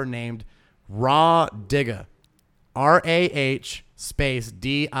rapper named Raw Digga, RAH space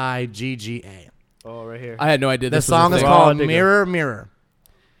DIGGA. Oh, right here. I had no idea. The This song was is a thing. called Digga. Mirror Mirror.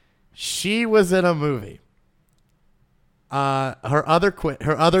 She was in a movie. Her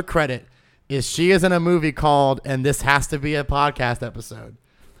other credit is she is in a movie called, and this has to be a podcast episode,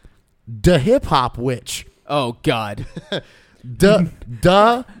 The Hip Hop Witch. Oh God,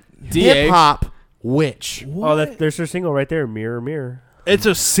 The Hip Hop Witch. Oh, there's her single right there. Mirror, mirror. it's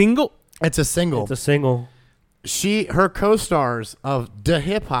a single. It's a single. It's a single. Her co-stars of The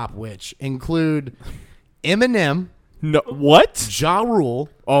Hip Hop Witch include Eminem, No, what? Ja Rule,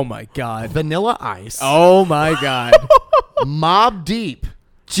 oh my God, Vanilla Ice, oh my God, Mobb Deep,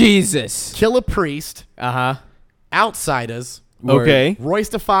 Jesus. Killa Priest, Uh Outsiders, huh. Okay, Royce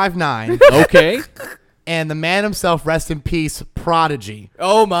da 5'9", okay. and the man himself, rest in peace, Prodigy.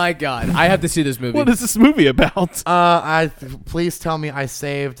 Oh my God, I have to see this movie. What is this movie about? Please tell me I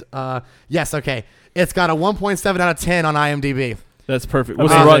saved. Yes, okay. It's got a 1.7 out of 10 on IMDb. That's perfect.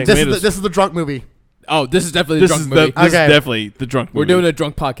 What's Amazing. the Rotten This Tomatoes? is the drunk movie. Oh, this is definitely the This drunk is movie. this is Okay. definitely the drunk movie. We're doing a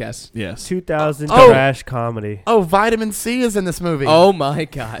drunk podcast. yes. 2000 Oh. trash comedy. Oh, Vitamin C is in this movie. Oh my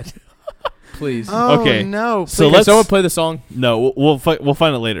God, please. Oh, Okay. no. So Can let's- someone play the song? No, we'll find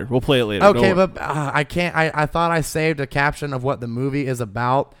it later. We'll play it later. Okay, Don't worry. but I can't. I thought I saved a caption of what the movie is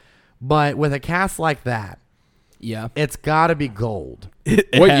about, But with a cast like that, Yeah. it's got to be gold.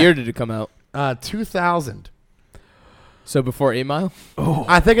 What year did it come out? 2000. So before 8 Mile?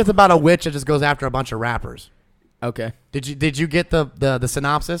 I think it's about a witch that just goes after a bunch of rappers. Okay. Did you get the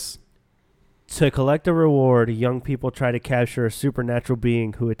synopsis? To collect a reward, young people try to capture a supernatural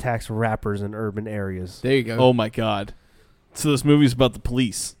being who attacks rappers in urban areas. There you go. Oh my god. So this movie's about the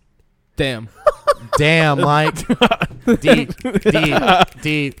police. Damn. Damn, Mike. deep.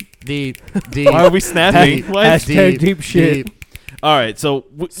 Why are we snapping? Why is- Hashtag deep shit. All right, so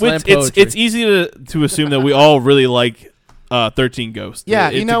Slam it's poetry. easy to assume that we all really like 13 Ghosts. Yeah,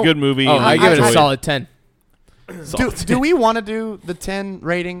 it's you know- a good movie. Oh, and I give it a enjoyed solid 10. Do we want to do the 10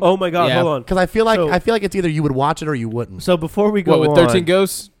 rating? Oh my God! Yeah. Hold on. Because I feel So- like it's either you would watch it or you wouldn't. So before we go What, with on, 13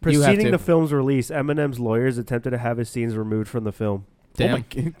 Ghosts? You have preceding to. the film's release, Eminem's lawyers attempted to have his scenes removed from the film. Damn. Oh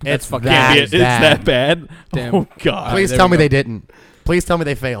my God. That's fucking that It's bad. that bad. Damn. Oh god. Please there tell we me go. they didn't. Please tell me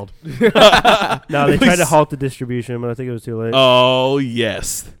they failed. No, they tried to Please. halt the distribution, but I think it was too late. Oh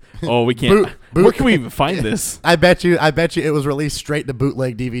yes. Oh, we can't. Where can we even find this? I bet you it was released straight to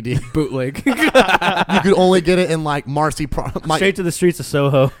bootleg DVD. Bootleg. You could only get it in like Marcy Park, Straight to the streets of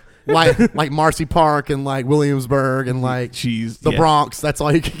Soho. like Marcy Park and like Williamsburg and like Jeez. the yeah. Bronx. That's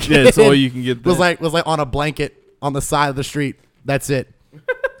all you could get. Yeah, that's all you can get. was there. like on a blanket on the side of the street. That's it.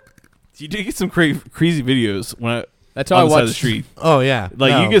 You do get some crazy videos when I That's how on I the side of the watched. street. Oh yeah.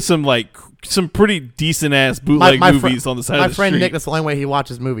 Like No. you get some pretty decent ass bootleg My fr- movies on the side My of the friend street. Nick. That's the only way he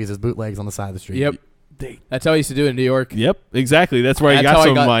watches movies is bootlegs on the side of the street. Yep. That's how I used to do it in New York. Yep, exactly. That's where I That's got how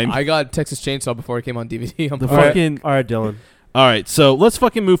some of mine. I got Texas Chainsaw before it came on DVD. The All right, fucking. all right, Dylan. All right, so let's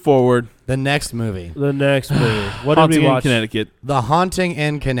fucking move forward. The next movie, The next movie. What did Haunting we in watch? Connecticut. The Haunting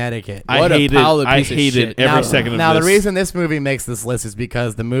in Connecticut. What I a hated. pile of I piece of hated shit. every now, second of now this. the reason this movie makes this list is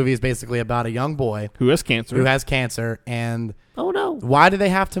because the movie is basically about a young boy Who has cancer? who has cancer, and Oh no! why do they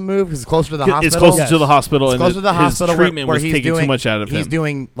have to move? Because it's closer to the hospital. It's closer Yes. to the hospital, It's and closer to the hospital his treatment where was he's taking doing too much out of He's him.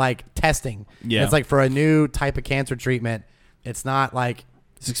 doing like testing. Yeah. It's like for a new type of cancer treatment. It's not like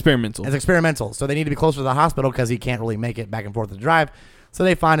It's experimental. it's experimental. So they need to be closer to the hospital because he can't really make it back and forth to drive. So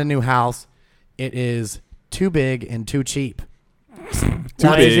they find a new house. It is too big and too cheap.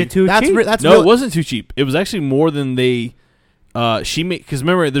 Why is big. it too That's cheap? that's No, real- it wasn't too cheap. It was actually more than they. She made because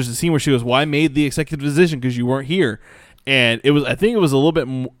remember there's a scene where she goes, "Well, I made the executive decision because you weren't here," and it was. I think it was a little bit.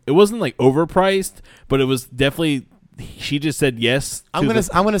 It wasn't like overpriced, but it was definitely. She just said yes. I'm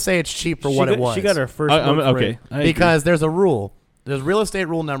gonna say it's cheap for what it was. She got her first I'm, month okay, rate. I agree. Because there's a rule. There's real estate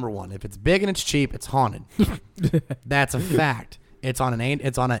rule number 1. If it's big and it's cheap, it's haunted. That's a fact. It's on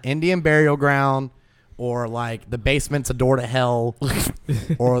an Indian burial ground, or like the basement's a door to hell,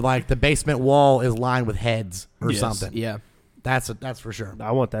 or like the basement wall is lined with heads or Yes. something. Yeah. That's for sure.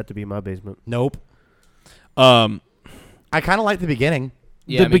 I want that to be my basement. Nope. um, I kind of like the beginning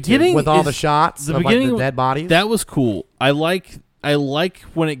Yeah. the me too. beginning with all is- the shots the of like beginning the dead bodies. that was cool. I like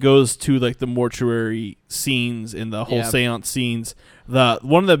when it goes to like the mortuary scenes and the whole Yeah. seance scenes. The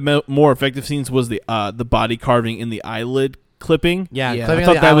one of the more effective scenes was the body carving in the eyelid clipping. yeah, Yeah. clipping I of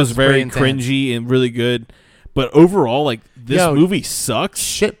thought the that eyelids was very pretty intense. cringy and really good. But overall, like this Yo, movie sucks.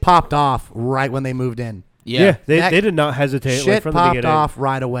 Shit popped off right when they moved in. Yeah. they That- did not hesitate like, Shit from the popped beginning. off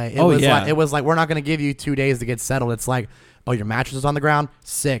right away. Oh, yeah. It was like we're not going to give you 2 days to get settled. It's like, oh, your mattress is on the ground.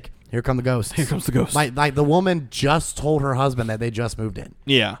 Sick. Here come the ghosts. Here comes the ghost. Like the woman just told her husband that they just moved in,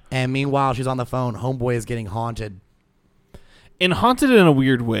 Yeah, and meanwhile she's on the phone. Homeboy is getting haunted. and haunted in a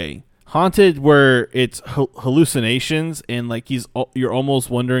weird way. Haunted where it's hallucinations and like you're almost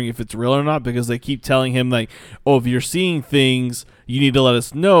wondering if it's real or not because they keep telling him like, oh, if you're seeing things, you need to let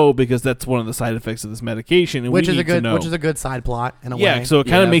us know because that's one of the side effects of this medication, and Which we is need a good to know. which is a good side plot in a yeah, way. so it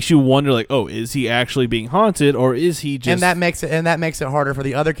kind of Yeah. makes you wonder like, oh, is he actually being haunted or is he just? and that makes it harder for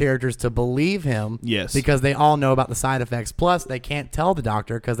the other characters to believe him. Yes. because they all know about the side effects. Plus, they can't tell the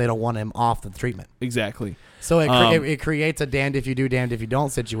doctor because they don't want him off the treatment. exactly. So Um, it creates a damned if you do, damned if you don't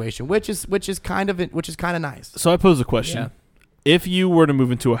situation, which is kind of nice. So I pose a question: Yeah. if you were to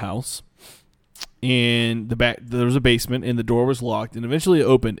move into a house and there was a basement and the door was locked and eventually it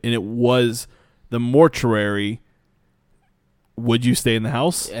opened and it was the mortuary, would you stay in the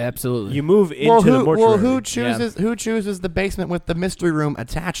house? Absolutely. You move into the mortuary. who chooses the basement with the mystery room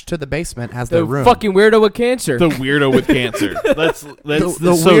attached to the basement as the their room? fucking weirdo with cancer. The weirdo with cancer. That's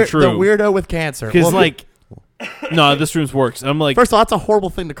the so weird- true. The weirdo with cancer. Because Well, like, no, this room's works. I'm like, first of all, that's a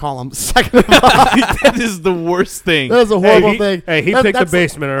horrible thing to call him. Second of all, that is the worst thing. that is a horrible he thing. picked the That's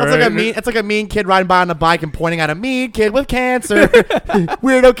basement, That's alright? like a mean kid riding by on a bike and pointing at a mean kid with cancer.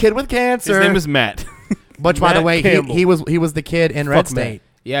 Weirdo kid with cancer. His name is Matt. Which, by the Matt way, Campbell. he was the kid in Red Fuck Matt. State.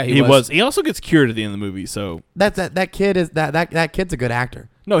 yeah, He was. He also gets cured at the end of the movie. So That kid is that kid's a good actor.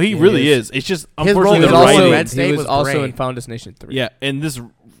 No, he Yeah, really he is. It's just His role unfortunately was the also writing. Red State he was was also great. in Found Destination 3. Yeah, and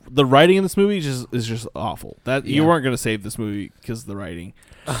the writing in this movie is just awful. That you Yeah. weren't gonna save this movie because of the writing.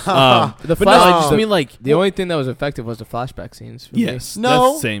 The But no, flash- I just mean like The only thing that was effective was the flashback scenes. For me. yes, No,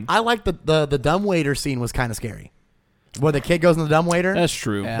 that's the same. I like the dumbwaiter scene was kind of scary. Where the kid goes in the dumbwaiter. That's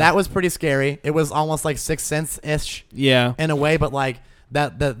true. Yeah. That was pretty scary. It was almost like Sixth Sense-ish Yeah, in a way, but like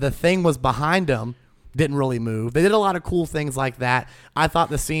that the thing was behind him didn't really move. They did a lot of cool things like that. I thought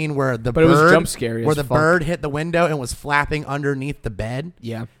the scene where the But it bird was jump scary where as the fuck. bird hit the window and was flapping underneath the bed.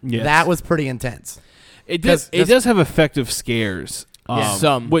 Yeah. yes. That was pretty intense. it. Does 'cause it just- does have effective scares? Yeah.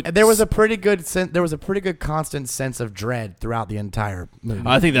 Some. There was a pretty good constant sense of dread throughout the entire movie.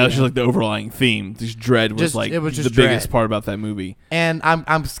 I think that was just like the overlying theme. Just dread was Just- like it was the just biggest dread. part about that movie. And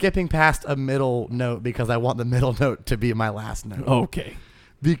I'm skipping past a middle note because I want the middle note to be my last note. Okay.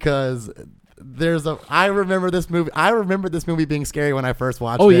 Because I remember this movie being scary when I first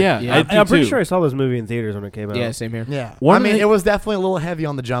watched Oh it. yeah, Yeah. I I'm pretty do. sure I saw this movie in theaters when it came out. Yeah, same here. Yeah. One I of mean, the- it was definitely a little heavy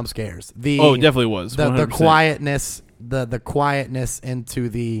on the jump scares. Oh, it definitely was. the 100%. quietness, the quietness into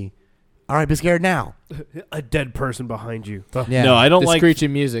the all right, be scared now. A dead person behind you. Yeah. No, I don't The like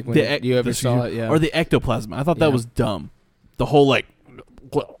screeching music when the you ever saw it. Yeah. or the ectoplasm. I thought that Yeah. was dumb. The whole like.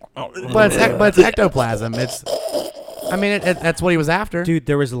 but it's ectoplasm. I mean, that's what he was after. Dude,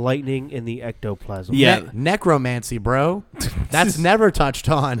 there was lightning in the ectoplasm. Yeah. Necromancy, bro. That's never touched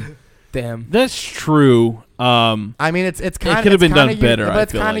on. Damn. That's true. I mean, it's kind of could have been done better, but I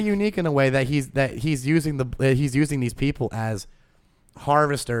it's feel kind of like. unique in a way that he's using these people as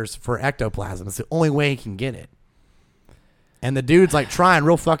harvesters for ectoplasm. It's the only way he can get it, and the dude's like trying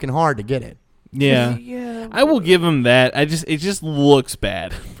real fucking hard to get it. Yeah. Yeah. I will give him that. It just looks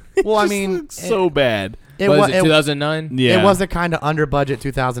bad. Well, I Just mean, looks so bad. it Was was it 2009? Yeah. it was a kind of under budget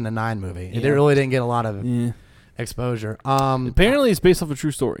 2009 movie. It Yeah. really didn't get a lot of Yeah. exposure. Apparently, it's based off a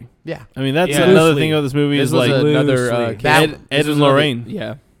true story. Yeah, I mean, that's Yeah. another Loosely. thing about this movie This is was like another loosely. That- Ed this and was another- Lorraine.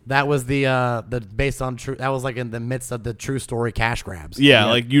 Yeah. that was the based on true. That was like in the midst of the true story cash grabs. Yeah,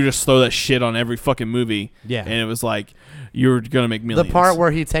 like you just throw that shit on every fucking movie. Yeah. And it was like you're gonna make millions. The part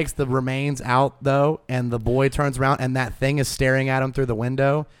where he takes the remains out though, and the boy turns around and that thing is staring at him through the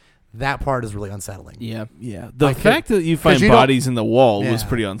window. That part is really unsettling. Yeah. yeah, the like, fact that you find you don't- bodies in the wall was Yeah.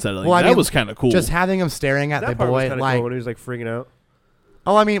 pretty unsettling. Well, I that mean, was kind of cool. Just having him staring at That the part was boy, kinda like, cool when he was like freaking out.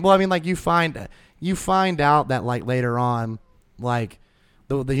 I mean, like you find out that like later on, like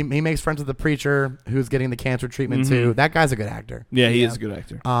he makes friends with the preacher who's getting the cancer treatment too. Mhm. That guy's a good actor. yeah, he Yeah. is a good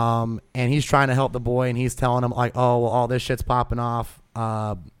actor. And he's trying to help the boy, and he's telling him like, oh, well, all this shit's popping off.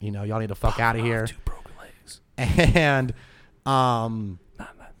 Y'all need to fuck out of here. Two broken legs. And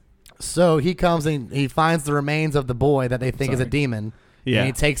so he comes and he finds the remains of the boy that they think is a Sorry. demon. Yeah, And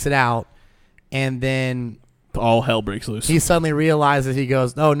he takes it out, and then all hell breaks loose. he suddenly realizes, he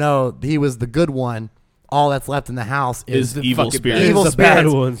goes, oh no, he was the good one. All that's left in the house is Is evil fucking spirits. evil the bad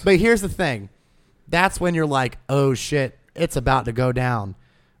spirits. ones. But here's the thing. That's when you're like, oh shit, it's about to go down.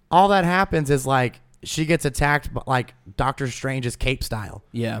 All that happens is like she gets attacked like Doctor Strange's cape style.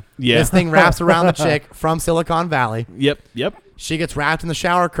 Yeah. Yeah. This thing wraps around the chick from Silicon Valley. Yep. She gets wrapped in the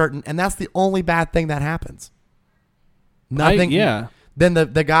shower curtain, and that's the only bad thing that happens. Nothing. Yeah. Then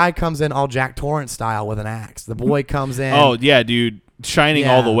the guy comes in all Jack Torrance style with an axe. The boy comes in. Oh yeah, dude. Shining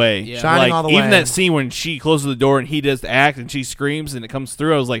all the Yeah. way. Yeah. Shining like, all the even way. that scene when she closes the door and he does the act and she screams and it comes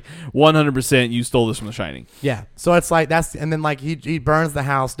through, I was like, 100% you stole this from The Shining. Yeah. So it's like and then like he burns the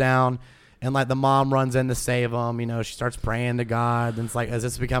house down, and like the mom runs in to save him. She starts praying to God, and it's like, is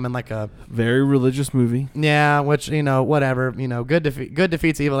this becoming like a Very religious movie. which whatever, good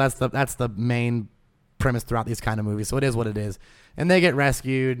defeats evil. That's the main premise throughout these kind of movies. So it is what it is, and they get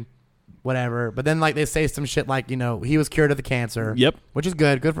rescued, whatever. But then like they say some shit like he was cured of the cancer. Yep. Which is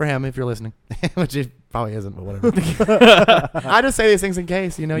good for him if you're listening, which he probably isn't, but whatever. I just say these things in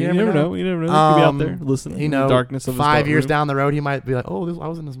case, you never know. You never know. He could be out there listening in the darkness of his 5 years room. down the road, he might be like, "Oh, I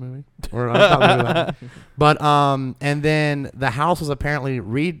was in this movie," or I was talking about it. But and then the house was apparently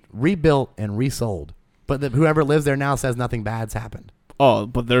rebuilt and resold, but whoever lives there now says nothing bad's happened. Oh,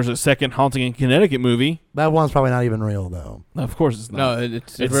 but there's a second Haunting in Connecticut movie. That one's probably not even real, though. Of course it's not. No,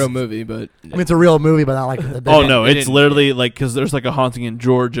 it's a It's- real movie, but I mean, it's a real movie, but not like. Oh no, they it's didn't- literally like because there's like a haunting in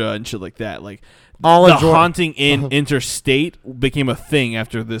Georgia and shit like that. Like all the of Georgia, haunting in Interstate became a thing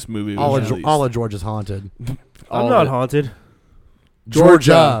after this movie was released. all of Georgia's haunted. I'm all not of it. haunted.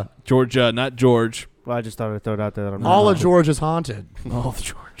 Georgia. Georgia, not George. Well, I just thought I'd throw it out there that I'm All not of Georgia's haunted. All of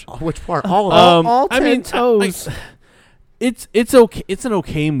Georgia. Which part? All of all I 10 mean, toes. It's okay. It's an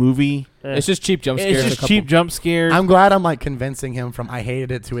okay movie. It's just cheap jump scares. It's a just couple- cheap jump scares. I'm glad I'm like convincing him from I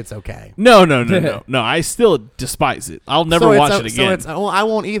hated it to it's okay. No. I still despise it. I'll never So watch it's it again. So it's, well, I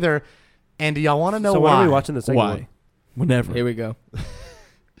won't either. And do y'all want to know So why? when are we watching the second Why? one? Whenever. Here we go.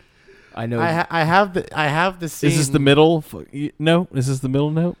 I know. I have the scene. Is this the middle? No. Is this the middle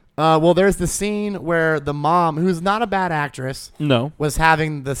note? Well, there's the scene where the mom, who's not a bad actress, No. was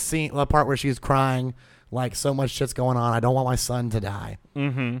having the part where she's crying, like so much shit's going on. I don't want my son to die.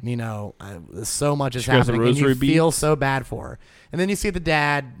 Mm-hmm. You know, so much is She has the happening, and you rosary feel beads. so bad for her. And then you see the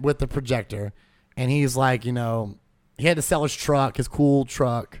dad with the projector, and he's like, you know, he had to sell his truck, his cool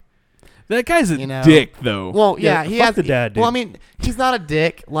truck. That guy's a You know. dick, though. Well, yeah, Yeah, he fuck has the dad, dude. Well, I mean, he's not a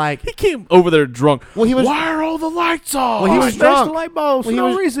dick. Like, he came over there drunk. well, he was. Why are all the lights off? Well, he was Smash drunk. the light bulbs Well, for he no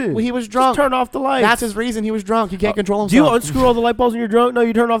was- reason. Well, he was Just drunk. turn off the lights. That's his reason. He was drunk. He can't control Do you himself. unscrew all the light bulbs when you're drunk? No,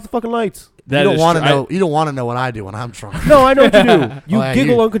 you turn off the fucking lights. That you don't is want to true. know. You don't want to know what I do when I'm drunk. No, I know what you do. You Oh, yeah,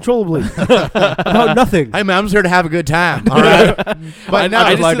 giggle you- uncontrollably about nothing. Hey man, I'm just here to have a good time. All right. But no,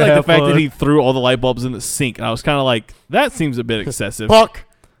 I just like did to like the have fact fun. that he threw all the light bulbs in the sink, and I was kind of like, that seems a bit excessive. fuck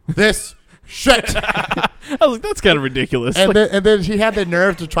this shit. I was like, that's kind of ridiculous. and then he had the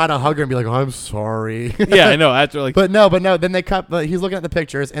nerve to try to hug her and be like, I'm sorry. Yeah, I know. After like, But no. Then they cut. But he's looking at the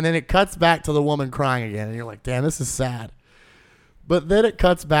pictures, and then it cuts back to the woman crying again, and you're like, damn, this is sad. But then it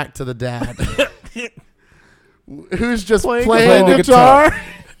cuts back to the dad, who's just playing the guitar.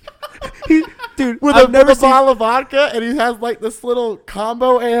 Dude, with I've a never seen. bottle of vodka, and he has like this little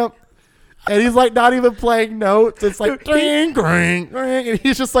combo amp, and he's like not even playing notes. It's like ding, ding, ding, and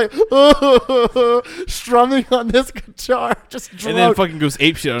he's just like strumming on this guitar, just drunk, and then fucking goes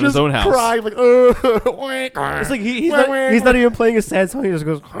apeshit on just his own house. crying like. It's like he's not even playing a sad song. He just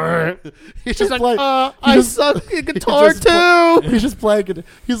goes. He's just like, like, I suck at guitar just too. He's just playing it.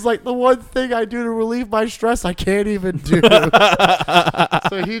 He's like, the one thing I do to relieve my stress, I can't even do.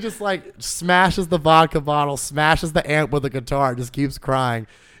 So he just like smashes the vodka bottle, smashes the amp with the guitar, just keeps crying,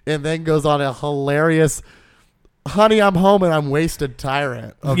 and then goes on a hilarious, "Honey, I'm home and I'm wasted"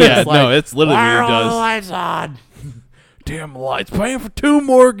 tyrant. Of Yeah, just like, no, it's literally "Why what are he all the does. lights on?" Damn lights, paying for 2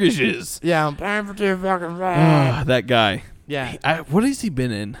 mortgages. Yeah, I'm paying for 2 fucking bags. That guy. Yeah, What has he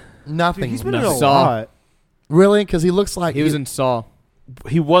been in? nothing. He's been No. in a Saw. lot. Really, because he looks like He was in Saw.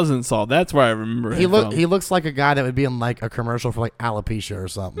 He wasn't Saul. That's where I remember He him look. from. He looks like a guy that would be in like a commercial for like alopecia or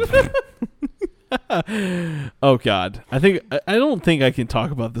something. Oh God, I don't think I can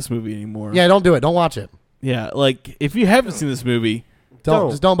talk about this movie anymore. Yeah, don't do it. Don't watch it. Yeah, like if you haven't seen this movie,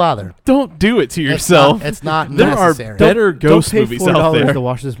 Don't. Just don't bother. don't do it to yourself. It's not there are necessary. better ghost Don't pay movies out $4 there. to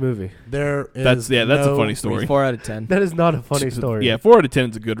watch this movie. There is That's a no funny story. 4 out of 10. That is not a funny story. Yeah, 4 out of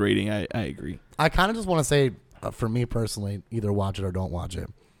 10 is a good rating. I agree. I kind of just want to say, for me personally, either watch it or don't watch it.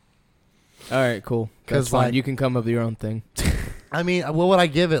 All right, cool. 'Cause, That's fine. like- You can come up with your own thing. I mean, what would I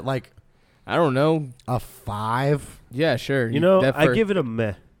give it? Like I don't know. a 5? Yeah, sure. You know, that I for- give it a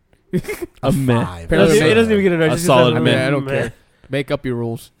meh. A meh. 5. It doesn't, Meh. it doesn't even get a nice. A it just solid says, meh. I don't meh. care. Make up your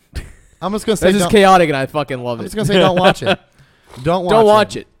rules. I'm just gonna say, This is don't, chaotic, and I fucking love I'm it. just gonna say, don't watch it. Don't watch Don't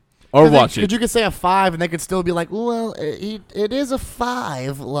watch it. Or watch Because it. you could say a 5, and they could still be like, well, it is a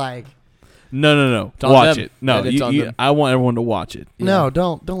 5. Like, No. It's on Watch them. it. No, And it's on them. I want everyone to watch it. no,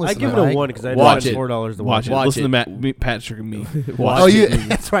 don't listen. I give to it a Mike. 1 because I Watch paid it. $4 to Watch it. Watch Listen it. to Patrick and me. Watch Oh, it. you.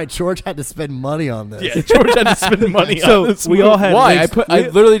 That's right. George had to spend money on this. Yeah, George had to spend money So on this we movie. all had Why? links. I we-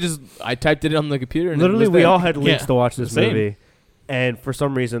 literally just I typed it on the computer. And it Literally, was we there. all had links Yeah, to watch this same. movie, and for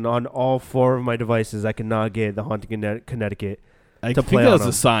some reason, on all 4 of my devices, I could not get The Haunting in Connecticut. I to think play that on was them.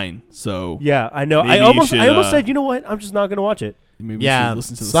 a sign. So Yeah, I know. Maybe I you almost should, said, you know what? I'm just not going to watch it. maybe Yeah, you should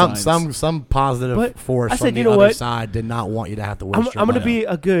listen to the signs. some positive But force I from said, the you know other what? side did not want you to have to waste I'm your going to money. be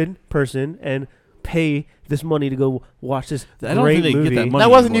a good person and pay this money to go watch this I don't great think they movie. get that money. That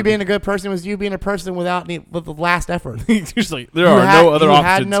wasn't you anymore. being a good person. It was you being a person without with the last effort. Just like, there are no other you options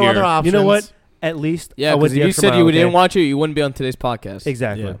had no here. other options. You know what? At least Yeah, I went because the if you extra said mile, you okay? didn't watch it, you wouldn't be on today's podcast.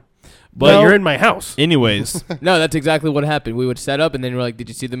 Exactly. Yeah. But But you're in my house. anyways, No, that's exactly what happened. We would set up, and then we're like, "Did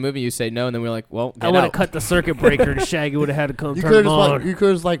you see the movie?" You say no, and then we're like, "Well, I get would have out." cut the circuit breaker, and Shaggy would have had to come You turn could it have on. you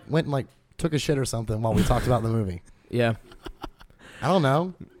could have went and took a shit or something while we talked about the movie. Yeah, I don't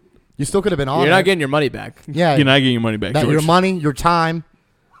know. You still could have been on. you're it. not getting your money back. Yeah, you're not getting your money back. that, George. your money, your time,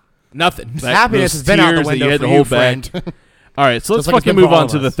 Nothing. That- happiness those has been out the tears that window you had for to you, hold back. friend. All right, so let's Just like it's fucking been move for all on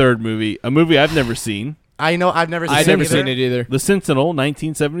of to the us. third movie, a movie I've never seen, I know. I've never seen. I've it never either. seen it either. The Sentinel,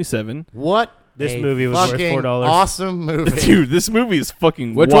 1977. What? This a movie was worth fucking $4. Awesome movie. Dude, this movie is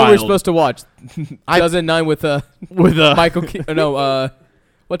fucking Which wild. one we're supposed to watch? I- 2009 with with Michael.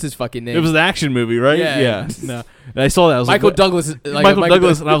 What's what's his fucking name? It was an action movie, right? Yeah. No, and I saw that. I was Michael like, Douglas. Michael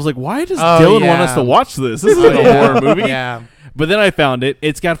Douglas, and I was like, why does Oh, Dylan want us yeah. to watch this? This isn't a horror movie. Yeah. But then I found it.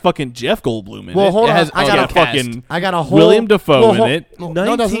 It's got fucking Jeff Goldblum in Well, it. hold It on. has I all got the a cast. fucking I got a whole William Dafoe well, in it. No, it doesn't.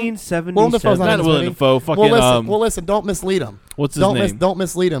 1977. Willem Dafoe's not in Not this William movie. Dafoe. Fucking Well, listen. Don't mislead them. what's his name? Don't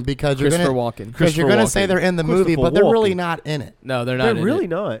mislead them because you're Christopher gonna Walken. because you're Christopher gonna Walken. say they're in the movie, Christopher but they're really Walken. not in it. No, they're not. They're in really it.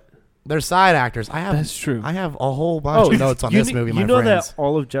 not. They're side actors. That's true. I have a whole bunch of notes on this movie. You My know friends. that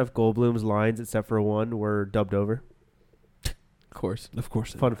all of Jeff Goldblum's lines, except for one, were dubbed over. Of course. Of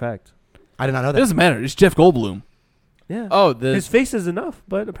course. Fun fact. I did not know It that. doesn't matter. It's Jeff Goldblum. Yeah. Oh, His face is enough,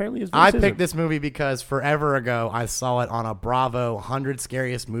 but apparently his voice I isn't. picked this movie because forever ago I saw it on a Bravo 100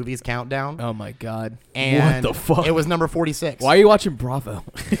 Scariest Movies countdown, oh my God. and the fuck? it was number 46. Why are you watching Bravo?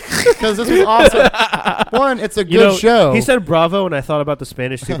 Because this was also one. It's a good You know, show. He said Bravo, and I thought about the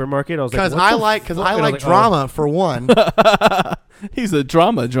Spanish supermarket. I was like, because what I the like fuck? And I was like, oh. drama for one. He's a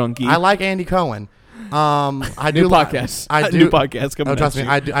drama junkie. I like Andy Cohen. I New do podcast. I New do. podcast coming Oh, trust at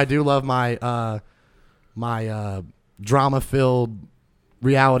me, you. I do love my drama-filled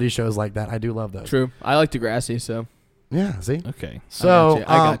reality shows like that. I do love those. True. I like Degrassi, so Yeah. See. Okay. So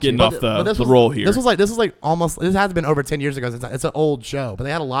I got you. Getting but- off but this the was- roll here. This was like almost. This has been over 10 years ago. It's an old show, but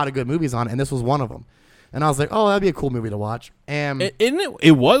they had a lot of good movies on it, and this was one of them. And I was like, oh, that'd be a cool movie to watch. And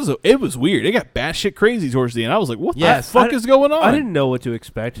It was weird. It got batshit crazy towards the end. I was like, what Yes. the fuck is going on? I didn't know what to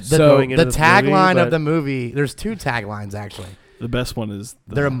expect. the, going into the this tagline movie, of the but movie, there's two taglines actually. The best one is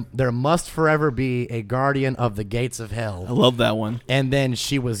the, There must forever be a guardian of the gates of I hell. love that one. And then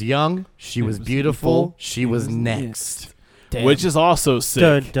she was young, she was beautiful, she was next. damn. Which is also sick.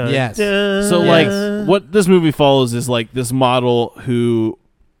 Dun, dun, Yes. dun. So Yes. like what this movie follows is like this model who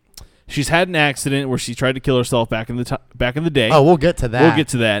she's had an accident where she tried to kill herself back in the day. Oh, we'll get to that. We'll get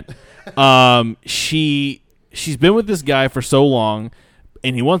to that. She's been with this guy for so long,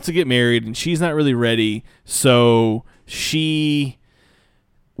 and he wants to get married, and she's not really ready. So she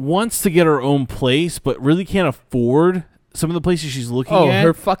wants to get her own place, but really can't afford some of the places she's looking at.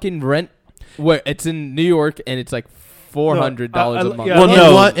 her fucking rent. Where it's in New York and it's like $400 a month. yeah, Well, I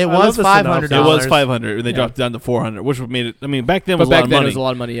no. love- it I love was the $500. It was $500. 500, and they Yeah. dropped it down to 400, which made it. I mean, back then But was a back lot of then money. it was a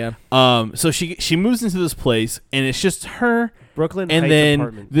lot of money, yeah. So she moves into this place, and it's just her Brooklyn and Heights then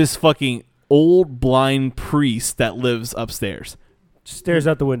apartment. this fucking old blind priest that lives upstairs. Stares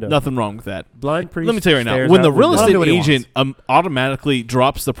out the window. Nothing wrong with that. Blind priest. Let me tell you right now, stares when out the real window. Let him do estate what he agent automatically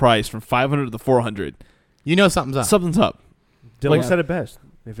drops the price from 500 to 400, You know something's up. something's up. Dylan Like- said it best.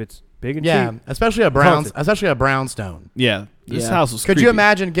 If it's big and Yeah, cheap, especially a brownstone. Yeah, this Yeah. house was. Could you creepy.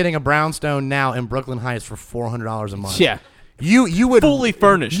 imagine getting a brownstone now in Brooklyn Heights for $400 a month? Yeah. You would Fully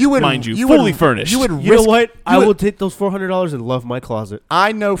furnished, You would, mind you, you fully would, furnished. You would you know risk, what? I would- will take those $400 and love my closet.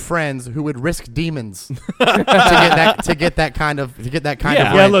 I know friends who would risk demons to get that kind of Yeah.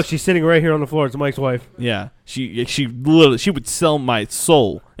 Yeah, rent. look, she's sitting right here on the floor. It's Mike's wife. Yeah, she literally she would sell my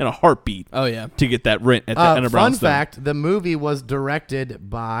soul in a heartbeat Oh, yeah. to get that rent at the end of Fun Brownstone. fact: the movie was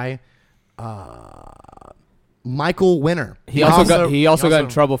directed by Michael Winner. He also got in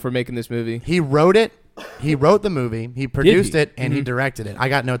trouble for making this movie. He wrote it. He wrote the movie. He produced he? it, and he directed it. I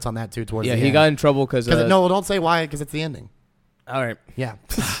got notes on that too. Towards Yeah, the he end. got in trouble because. No, don't say why, because it's the ending. All right. Yeah,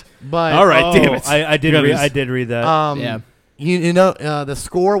 but All right, Oh, damn it. I did You read. gotta- I did read that. Yeah. You know the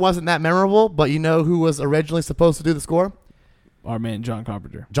score wasn't that memorable, but you know who was originally supposed to do the score? Our man John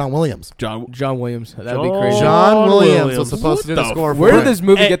Carpenter. John Williams. John. John Williams. That'd be John- crazy. John Williams was Williams. supposed to do the What the score. Where for did it. this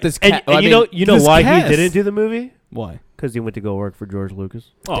movie get this? And I you mean, know this why cast. he didn't do the movie? Why? Because he went to go work for George Lucas.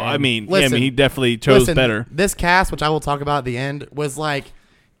 Oh, I mean, yeah, I Listen, mean, he definitely chose better. This cast, which I will talk about at the end, was like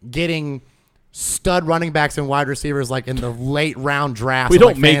getting stud running backs and wide receivers like in the late round draft. We of, don't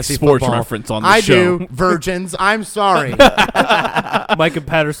like, make fantasy sports football. reference on the I show. do, virgins. I'm sorry. Mike and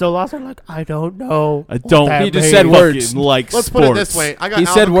Pat are so lost. I'm like, I don't know. I don't. that He just means. said words. fucking like Let's sports. put it this way. I got he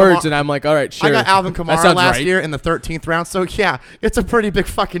Alvin said words, Kamara- and I'm like, all right, sure. I got Alvin That Kamara sounds last right. year in the 13th round. So yeah, it's a pretty big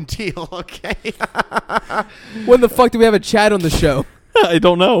fucking deal. Okay. When the fuck do we have a chat on the show? I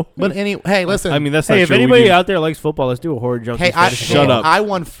don't know. But anyway, hey, listen. I mean, that's Hey, not if true. We anybody do- out there likes football, let's do a horror junkie. hey, Shut up. I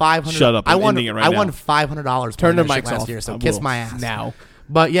won $500. Shut up. I I'm won. ending it right I now. won $500. Turn their playing that mics shit last off. year. So I kiss will. my ass Now.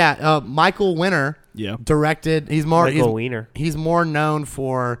 But yeah, Michael Winner Yeah. directed. He's more. Michael Wiener. He's more known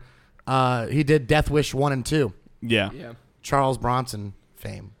for. He did Death Wish 1 and 2. Yeah. Yeah. Charles Bronson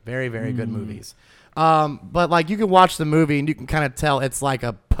fame. Very, very good movies. But like you can watch the movie and you can kind of tell it's like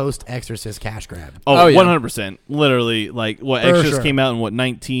a post-Exorcist cash grab. Oh, Oh, yeah. 100%. Literally, like, what, For Extras sure. came out in, what,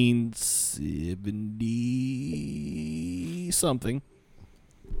 1970 something?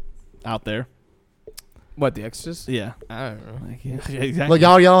 Out there. What, The Exorcist? Yeah. I don't know. Like, yeah, exactly. Look,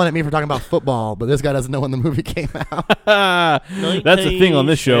 y'all yelling at me for talking about football, but this guy doesn't know when the movie came out. That's the thing on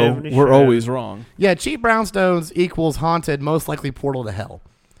this show. 1977. We're always wrong. Yeah, cheap brownstones equals haunted, most likely portal to hell.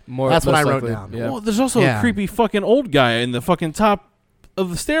 That's what most I wrote likely, down. Yeah. Well, there's also Yeah. a creepy fucking old guy in the fucking top of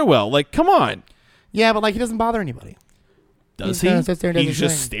the stairwell. Like, come on. Yeah, but like he doesn't bother anybody. Does He he? kinda sits there and does He's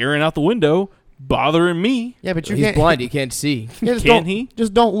his just thing. staring out the window, bothering me. Yeah, but you He's can't. blind. He can't see. Yeah, just Can don't- he?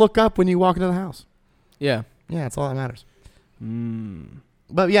 Just don't look up when you walk into the house. Yeah. Yeah, that's all that matters. Mm.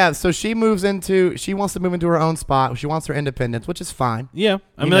 But yeah, so she wants to move into her own spot. She wants her independence, which is fine. Yeah.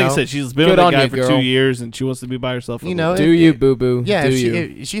 I You mean, like I know? said, she's been Good with that on guy you, for girl. 2 years, and she wants to be by herself. for a You little know, bit. Do you, boo boo? Yeah, Do if you?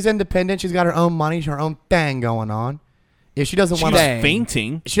 if she's independent. She's got her own money, her own thing going on. If she doesn't She's want to, Dang.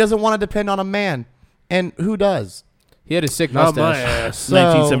 fainting. she doesn't want to depend on a man. And who does? He had a sick Not my mustache. ass. So-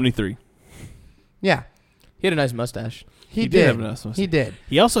 1973. Yeah, He had a nice mustache. he did did. have a nice mustache. He did.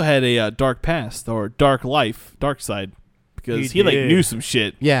 He also had a dark past or dark life, dark side, because He he like did. knew some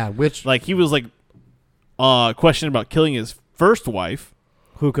shit. Yeah, which Like he was like questioned about killing his first wife.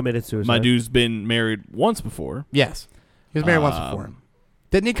 Who committed suicide? My dude's been married once before. yes, he was married once before.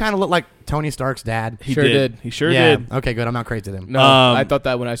 Didn't he kind of look like Tony Stark's dad? He Sure did. He sure yeah. did. Okay, good. I'm not crazy to him. No, I thought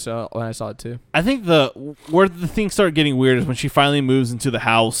that when I saw it too. I think where the things start getting weird is when she finally moves into the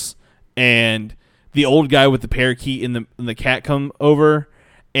house and the old guy with the parakeet and the cat come over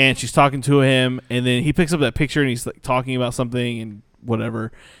and she's talking to him and then he picks up that picture and he's like talking about something and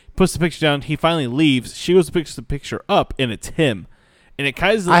whatever. Puts the picture down. He finally leaves. She goes to pick the picture up and it's him. And it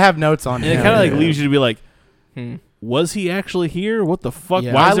kind of I have notes on and him. it kind of like leaves you to be like, Hmm. was he actually here? What the fuck?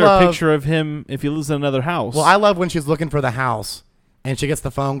 Yeah. Why is I there love- a picture of him if he lives in another house? Well, I love when she's looking for the house and she gets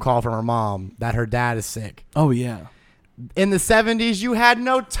the phone call from her mom that her dad is sick. oh yeah. In the 70s, you had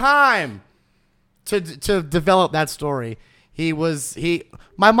no time to develop that story.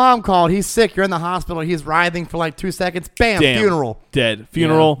 My mom called. He's sick. You're in the hospital. He's writhing for like 2 seconds. Bam, Damn. funeral. Dead.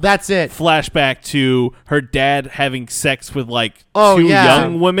 Funeral. That's it. Flashback to her dad having sex with like Oh, two yeah.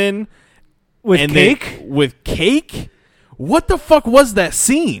 young women with and cake. with cake. What the fuck was that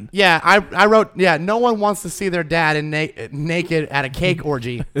scene? Yeah, I wrote, no one wants to see their dad in naked at a cake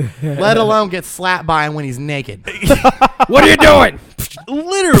orgy, let alone get slapped by him when he's naked. What are you doing?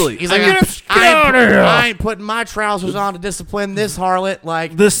 Literally. He's like, I ain't putting my trousers on to discipline this harlot.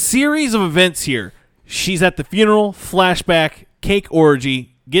 Like, The series of events here. She's at the funeral, flashback, cake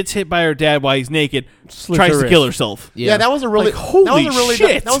orgy, gets hit by her dad while he's naked, Slits tries her to kill wrist. herself. yeah, that was a really, Like, holy that was a really,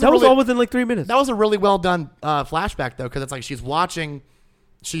 shit. that was, a That was really, all within like 3 minutes. that was a really well done flashback though, because it's like she's watching,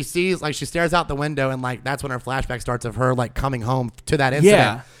 she sees, like she stares out the window, and like that's when her flashback starts of her like coming home to that incident.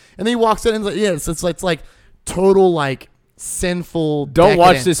 Yeah. And then he walks in and like, it's like total like sinful. Don't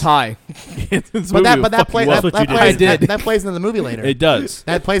watch decadence. this high. But that plays That's what you did. I did. that plays in the movie later. It does.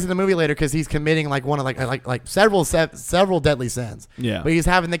 That plays in the movie later because he's committing like one of like several deadly sins. Yeah. But he's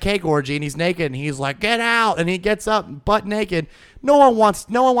having the cake orgy and he's naked and he's like, get out, and he gets up butt naked. No one wants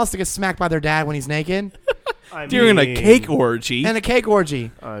to get smacked by their dad when he's naked. During a cake orgy. And a cake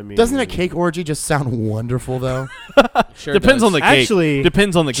orgy. I mean, Doesn't a cake orgy just sound wonderful though? Sure Depends does. on the cake. Actually-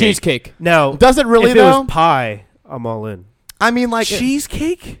 Depends on the cake. cheesecake. Now, Does it really if though? it was pie, I'm all in. I mean, like,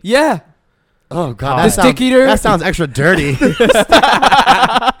 Cheesecake? Yeah. oh god, The that sounds, stick eater? That sounds extra dirty.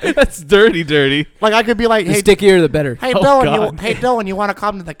 That's dirty. Like I could be like, The hey, stickier, the better. Hey Oh, Dylan, you want to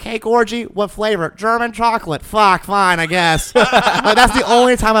come to the cake orgy? What flavor? German chocolate. Fuck, fine, I guess. Like, that's the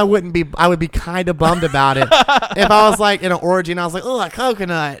only time I would be kind of bummed about it. If I was like in an orgy and I was like, oh, a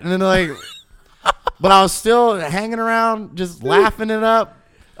coconut, and then like, but I was still hanging around, just laughing it up.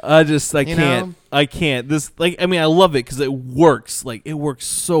 I You can't. know? I can't. This, like, I mean, I love it because it works. Like, it works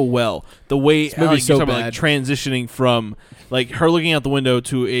so well. The way This movie's like, so you're talking about, like, bad. transitioning from like her looking out the window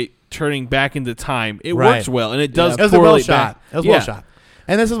to it turning back into time. It Right. works well, and it does. It was a well correlate shot. back. It was yeah. well shot.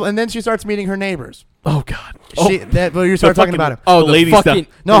 And then she starts meeting her neighbors. Oh God. Well, you start talking about it. Oh, The the lady fucking.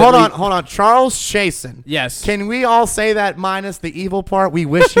 stuff. No, hold on. Charles Chasen. Yes. Can we all say that minus the evil part? We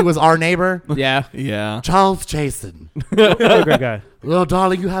wish he was our neighbor. Yeah. Yeah. Charles Chasen. What a great guy. Oh,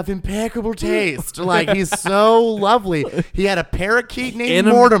 darling, you have impeccable taste. Like, he's so lovely. He had a parakeet named And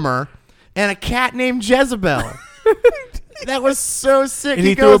a- Mortimer and a cat named Jezebel. That was so sick. And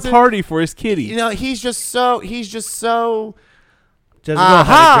he threw a goes in- party for his kitty. You know, he's just so Jezebel had a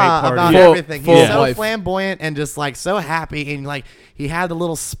aha great about party. Full- everything. full He's of so life. flamboyant and just like so happy, and like he had the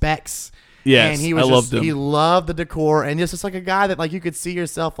little specks. Yes, and he was I loved him. He loved the decor, and just like a guy that like you could see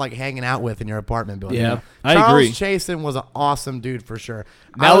yourself like hanging out with in your apartment building. Yeah. I Charles agree. Chasen was an awesome dude for sure.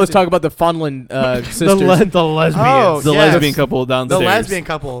 Now let's talk about the Fondland sisters. The lesbians. Oh, The yes. lesbian couple the downstairs. lesbian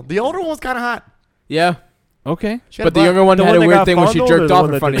couple. The older one was kind of hot. Yeah. Okay. She had But the butt. younger one The had one a that weird got thing when she fondled or jerked the off one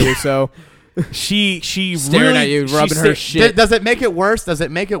in that front of didn't? you. So she Staring really at you, she rubbing her shit. Does it make it worse? Does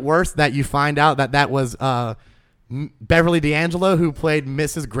it make it worse that you find out that was Beverly D'Angelo who played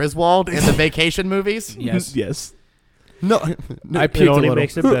Mrs. Griswold in the Vacation movies? Yes. yes. No. I It puked a only little.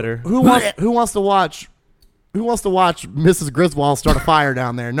 makes it better. Who wants to watch Mrs. Griswold start a fire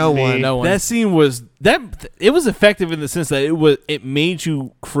down there? No Me. one. No one. That scene was it was effective in the sense that it made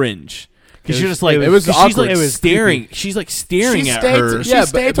you cringe because you're just like it was she's awkward. like It was staring. She's like staring at her. She Yeah,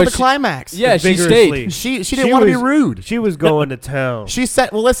 stayed but till the she- climax. Yeah, she Vigorously. stayed. She didn't want to be was- rude. She was going to town. She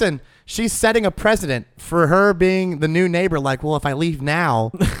said, well, listen, she's setting a precedent for her being the new neighbor. Like, well, if I leave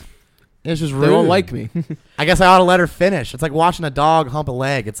now, it's just rude. They won't like me. I guess I ought to let her finish. It's like watching a dog hump a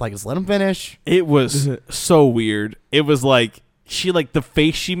leg. It's like, just let him finish. It was so weird. It was like she like the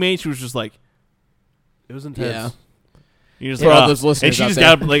face she made. She was just like It was intense. Yeah. you're just For like, all "Ugh." those listeners and she out just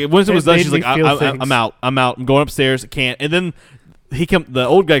there. got like once it It was done, made she's me like feel I'm things. out. I'm going upstairs. I can't. And then the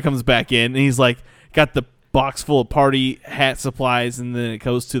old guy comes back in and he's like got the box full of party hat supplies, and then it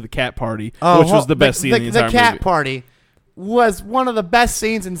goes to the cat party, which was the best scene in the entire cat movie. party was one of the best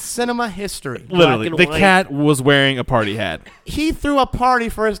scenes in cinema history. Literally, and the white. cat was wearing a party hat. He threw a party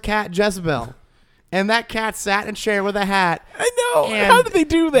for his cat Jezebel, and that cat sat in a chair with a hat. I know. And How did they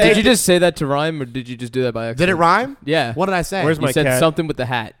do that? Did you just say that to rhyme, or did you just do that by accident? Did it rhyme? Yeah. What did I say? Where's You my said cat? something with the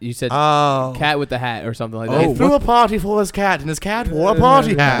hat. You said Oh. cat with the hat or something like He that. threw a party for his cat, and his cat wore a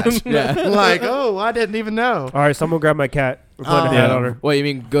party hat. Yeah. Like, oh, I didn't even know. All right, someone grab my cat. We're putting a Oh. hat on her. What, you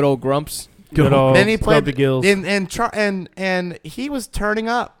mean good old Grumps? Good old Then he played the gills. and he was turning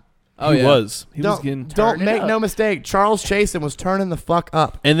up. Oh, he yeah. was. He was Don't getting. don't Turn it make up. no mistake. Charles Chasen was turning the fuck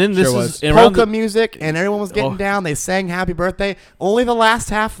up. And then this Sure is was. and around Polka the, music, and everyone was getting Oh. down. They sang "Happy Birthday." Only the last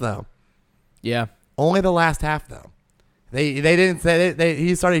half, though. Yeah. Only the last half, though. They didn't say they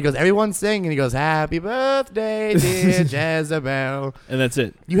he started. He goes, everyone sing, and he goes, "Happy birthday, dear Jezebel." and that's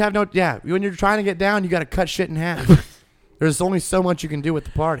it. You have no When you're trying to get down, you got to cut shit in half. There's only so much you can do with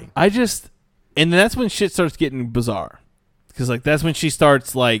the party. And that's when shit starts getting bizarre, because like that's when she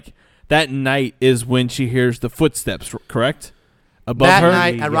starts like that night is when she hears the footsteps. Correct? Above That her,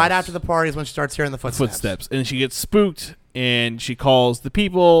 night, right Yes. after the party, is when she starts hearing the footsteps. and she gets spooked, and she calls the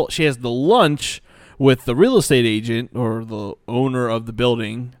people. She has the lunch with the real estate agent or the owner of the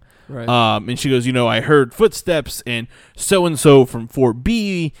building. Right. And she goes, I heard footsteps and so from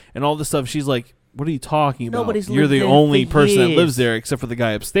 4B and all this stuff. She's like, what are you talking about? Nobody's You're lived the there only for person that years." lives there except for the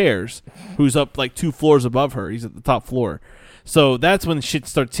guy upstairs who's up like 2 floors above her. He's at the top floor. So that's when shit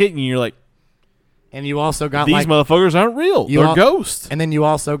starts hitting you. You're like, And you also got these like motherfuckers aren't real. You They're al- ghosts. And then you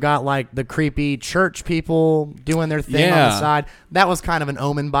also got like the creepy church people doing their thing on Yeah. the side. That was kind of an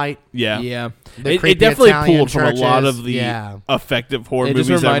Omen bite. Yeah. Yeah. The It creepy definitely Italian pulled from a lot churches. of the Yeah. effective horror It movies.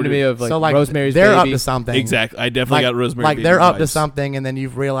 just reminded ever me did. of like So like Rosemary's they're Baby. up to something. Exactly. I definitely got Rosemary. Like Baby they're up to vibes. something, and then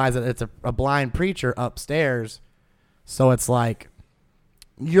you've realized that it's a blind preacher upstairs. So it's like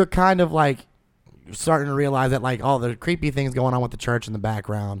you're kind of like starting to realize that like all the creepy things going on with the church in the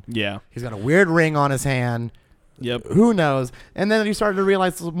background. Yeah. He's got a weird ring on his hand. Yep. Who knows? And then you started to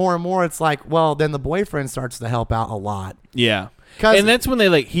realize more and more. It's like, well, then the boyfriend starts to help out a lot. Yeah. 'Cause- And that's when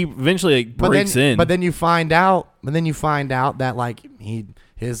he eventually like breaks in. But then you find out. That like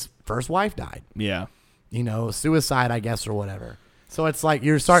his first wife died. yeah. Suicide, I guess, or whatever. So it's like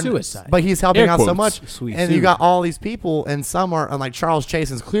you're starting. Suicide. But he's helping Air out so quotes. much, Sweet and Sue. you got all these people, and some are like Charles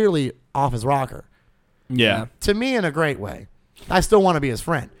Chasen's clearly off his rocker. Yeah. To me, in a great way. I still want to be his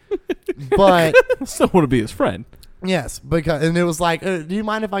friend, but I still want to be his friend. yes, because and it was like, do you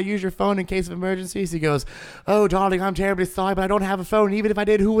mind if I use your phone in case of emergencies? He goes, oh, darling, I'm terribly sorry, but I don't have a phone. Even if I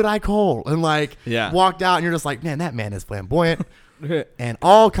did, who would I call? And like, Yeah. walked out, and you're just like, man, that man is flamboyant and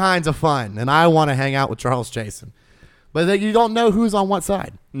all kinds of fun. And I want to hang out with Charles Chasen, but then you don't know who's on what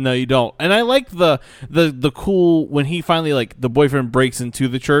side. No, you don't. And I like the cool when he finally like the boyfriend breaks into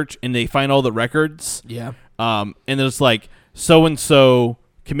the church and they find all the records. Yeah. And there's like so and so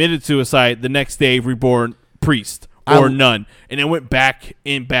committed suicide the next day, reborn priest or nun, and it went back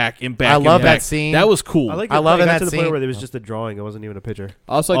and back and back. I and love back. that scene. That was cool. I like. I love it in got that to the scene- point where there was just a drawing. It wasn't even a picture.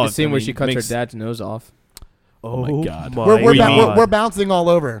 I also like Oh, the scene I where mean, she cuts makes- her dad's nose off. Oh my God. my We're God. we're bouncing all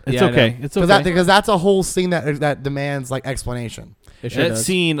over It's Yeah, I okay. know. It's okay. because that's a whole scene that demands like explanation. It sure That does.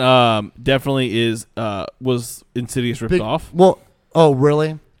 scene definitely is was Insidious ripped Big- off. Well, oh really?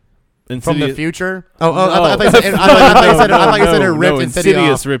 From the Insidious- future? Oh, No. I thought you said it ripped no, Insidious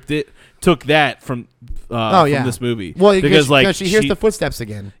Insidious off. ripped it. Took that from yeah. this movie. Well, because like she hears the footsteps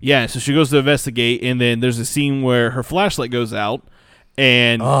again. yeah, so she goes to investigate, and then there's a scene where her flashlight goes out,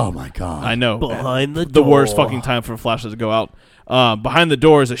 and Oh my god! I know Behind the the worst door. fucking time for a flashlight to go out. Behind the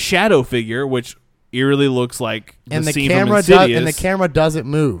door is a shadow figure, which eerily looks like and the scene camera from Insidious. and the camera doesn't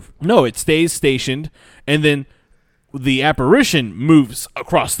move. No, it stays stationed, and then the apparition moves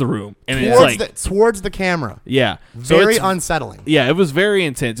across the room, and it's like Towards the camera. yeah, Very it's, unsettling. yeah, it was very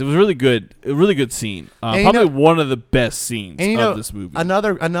intense. It was really good, a really good scene. And Probably one of the best scenes And of this movie.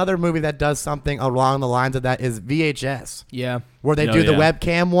 Another movie that does something along the lines of that is VHS, Yeah. where they Oh, do the yeah.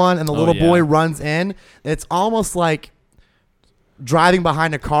 webcam one, and the Oh, little yeah. boy runs in. It's almost like driving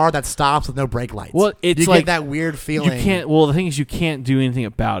behind a car that stops with no brake lights. Well, it's you like get that weird feeling. You can't. Well, the thing is, you can't do anything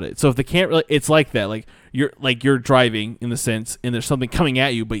about it. So if the camera, it's like that. Like you're driving in the sense, and there's something coming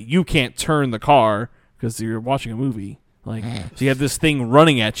at you, but you can't turn the car because you're watching a movie. Like so, you have this thing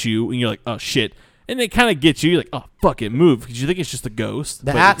running at you, and you're like, oh shit, and it kind of gets you. You're like, oh fuck it, move, because you think it's just a ghost.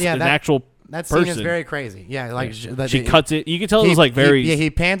 The but at- it's yeah, an that- actual. That scene is person. very crazy. Yeah, like She cuts it. You can tell it was like very. He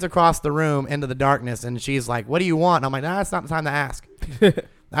pans across the room into the darkness, and she's like, "What do you want?" And I'm like, "Nah, it's not the time to ask."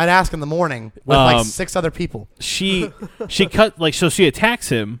 I'd ask in the morning with like 6 other people. She cut like so. She attacks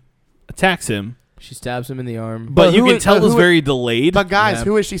him. She stabs him in the arm. But you who can is- tell it was who- very delayed. But guys, Yeah.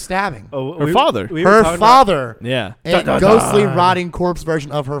 who is she stabbing? Oh, Her father. we were Her talking about- father. Yeah. A ghostly, rotting corpse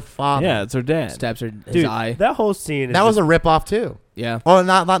version of her father. Yeah, it's her dad. Stabs her his Dude, eye. that whole scene. Is That was just- a ripoff too. Yeah. Oh,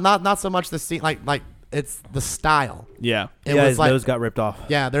 not so much the scene, like it's the style. Yeah. It yeah, was his like nose got ripped off.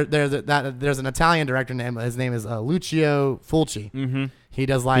 yeah, there's an Italian director name. His name is Lucio Fulci. Mm-hmm. He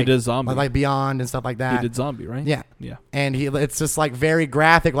does like does Zombie. like Beyond and stuff like He that. did Zombie, right? Yeah, Yeah. and it's just like very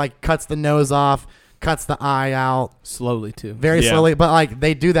graphic, like cuts the nose off, cuts the eye out Slowly too. very Yeah. slowly, but like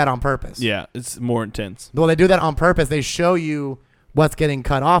they do that on purpose. Yeah, it's more intense. Well, they do that on purpose. They show you what's getting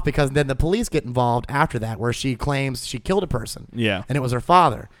cut off because then the police get involved after that, where she claims she killed a person Yeah. and it was her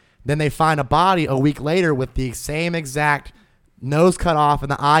father. Then they find a body a week later with the same exact nose cut off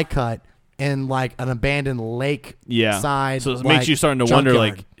and the eye cut in like an abandoned lake Yeah. side. So it like, makes you starting to wonder,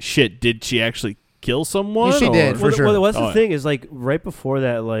 junkyard. like, shit, did she actually kill someone? She did, or- for sure. Well, what's Oh, the thing is like right before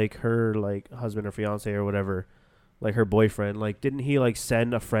that, like her like husband or fiance or whatever, like her boyfriend, like didn't he like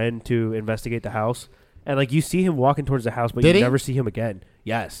send a friend to investigate the house? And like you see him walking towards the house, but Did you he? never see him again.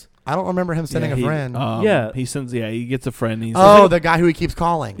 Yes. I don't remember him sending Yeah, a he- friend. Yeah. He sends. Yeah, he gets a friend. He's Oh, like, the guy who he keeps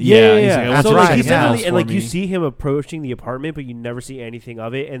calling. Yeah, he's like, I That's so like right, he's yeah. literally, and like for you me. see him approaching the apartment, but you never see anything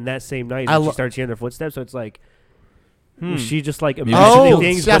of it. And that same night, I she lo- starts hearing their footsteps. So it's like, Hmm. was she just like Maybe imagining Oh,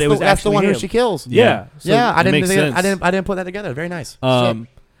 things, that's but it was that's the actually one him. who she kills. Yeah. So yeah, I it didn't. makes think- sense. I didn't put that together. Very nice.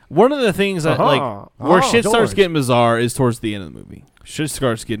 One of the things that like where Oh, shit starts George. getting bizarre is towards the end of the movie. Shit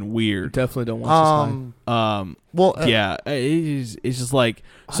starts getting You weird. definitely don't watch Well, Yeah, it's just like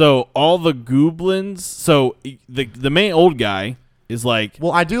so all the goblins. So the main old guy is like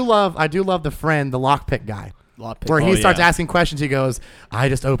Well, I do love the friend, the lockpick guy, where he Oh, starts yeah. asking questions. He goes, "I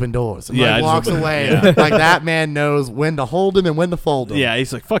just open doors," and Yeah, I like just walks open- away. yeah. Like that man knows when to hold him and when to fold him. yeah.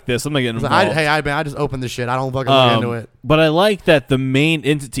 He's like fuck this. I'm not getting He's involved. like, I just opened the shit. I don't fucking look into it. But I like that the main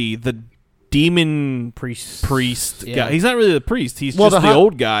entity, the demon priest Yeah. guy. He's not really the priest. He's Well, just the the hu-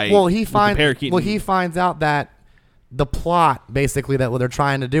 old guy. Well, he with the finds parakeet well and- he finds out that the plot basically that what they're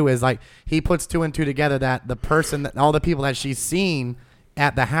trying to do is like he puts 2 and 2 together that the person that all the people that she's seen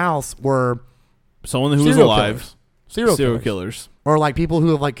at the house were someone who was serial alive, killers. serial killers. killers, or like people who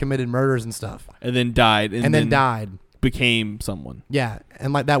have like committed murders and stuff and then died, and then died. became someone. Yeah,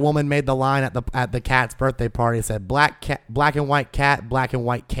 and like that woman made the line at the cat's birthday party. It said black and white cat, black and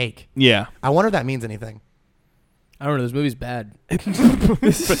white cake. Yeah, I wonder if that means anything. I don't know. This movie's bad.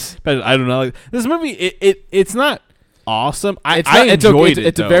 but I don't know. Like, this movie, it's not awesome. I It's enjoyed okay. it.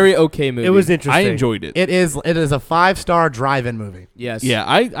 It's a though. very okay movie. It was interesting. I enjoyed it. It is a 5-star drive-in movie. Yes. Yeah,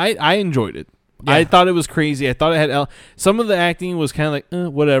 I enjoyed it. Yeah. I thought it was crazy. I thought it had some of the acting was kind of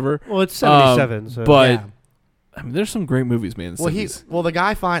like whatever. Well, it's 77. So. but Yeah. I mean, there's some great movies, man. in the Well, 70s. the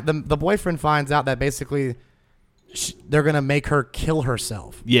guy the boyfriend finds out that basically they're gonna make her kill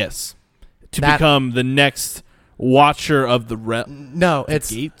herself. Yes, to That- become the next watcher of the No, it's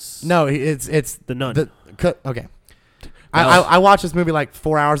gates. it's The Nun. Okay. No. I watched this movie like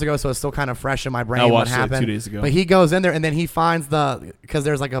 4 hours ago, so it's still kind of fresh in my brain. I what watched it like happened 2 days ago. But he goes in there and then he finds because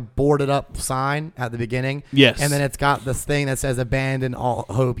there's like a boarded up sign at the beginning. Yes. And then it's got this thing that says "Abandon all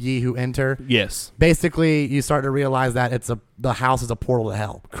hope, ye who enter." Yes, Basically, you start to realize that the house is a portal to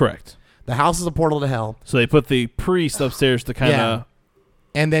hell. correct. The house is a portal to hell, So they put the priest upstairs to kind of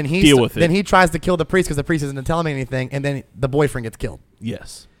and then Deal with it. Then he tries to kill the priest because the priest isn't telling him anything, and then the boyfriend gets killed.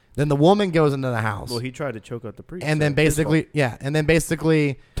 yes. Then the woman goes into the house, well, he tried to choke out the priest. and so then his fault.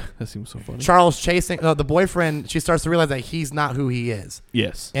 basically That seems so funny. Charles chasing the boyfriend. She starts to realize that he's not who he is,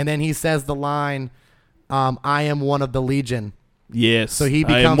 Yes, and then he says the line, "I am one of the legion." yes. So he I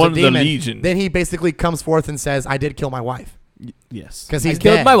am becomes one a of the demon. legion. Then he basically comes forth and says, "I did kill my wife." Yes. because I he's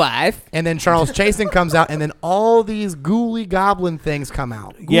killed dead. my wife. And then Charles Chasten comes out, and then all these ghouly goblin things come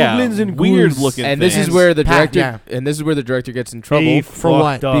out. Yeah. Goblins and Weird ghouls. looking. And this things. is where the Pat, director and this is where the director gets in trouble They For what?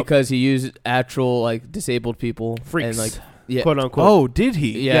 fucked up. because he used actual like disabled people Freaks. and like yeah. quote unquote. Oh, did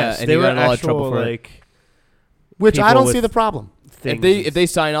he? Yeah, yes, and they he were got in a lot of actual trouble for it. like Which I people don't with see the problem. things. If they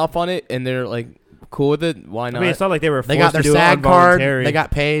sign off on it and they're like cool with it, why I not? mean, it's not like they were. They forced got their to do it SAG card. involuntary. They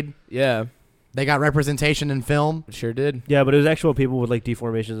got paid. yeah, They got representation in film. it sure did. Yeah, but it was actual people with like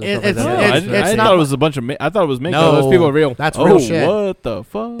deformations and stuff It's- like No, that. it's I not- thought it was a bunch of. I thought it was makeup. No, those people are real. That's Oh, real shit. what the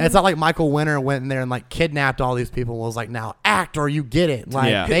fuck? It's not like Michael Winter went in there and like kidnapped all these people and was like, now act or you get it.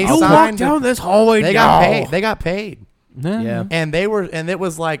 Like Yeah. they I'll walk signed. this hallway. They got paid. They got paid. Yeah. And it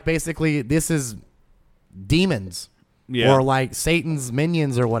was like basically this is demons Yeah. or like Satan's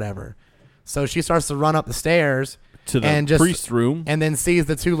minions or whatever. So she starts to run up the stairs to the and just- priest room. and then sees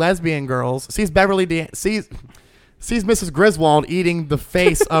the two lesbian girls. Sees sees Mrs. Griswold eating the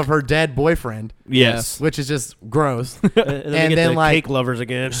face of her dead boyfriend, Yes. which is just gross. and then, And we get then, the like, cake lovers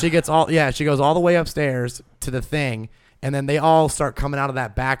again. She goes all the way upstairs to the thing, and then they all start coming out of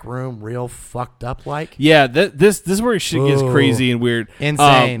that back room real fucked up like. Yeah. This is where shit gets Ooh. crazy and weird.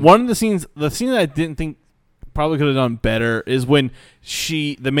 Insane. One of the scene that I didn't think probably could have done better is when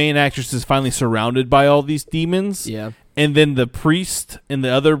the main actress is finally surrounded by all these demons. Yeah. And then the priest and the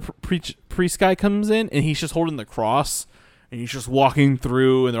other priest guy comes in, and he's just holding the cross, and he's just walking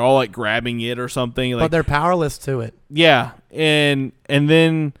through, and they're all like grabbing it or something. Like, But they're powerless to it. yeah, and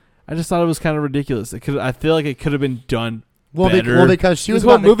then I just thought it was kind of ridiculous. I feel like it could have been done better. Because she was This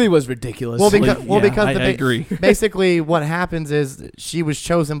whole about to- movie was ridiculous. I agree. basically what happens is she was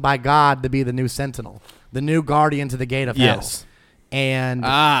chosen by God to be the new sentinel, the new guardian to the gate of Yes, hell. And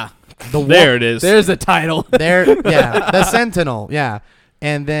there it is. There's the title. the sentinel, yeah.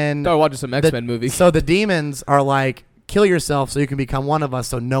 And then Start watching some X-Men movies. so the demons are like, kill yourself so you can become one of us,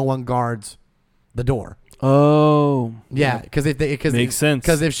 so no one guards the door. Oh, Yeah, because makes sense.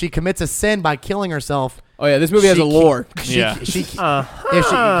 Because if she commits a sin by killing herself, Oh yeah, this movie has She a lore. Yeah. if she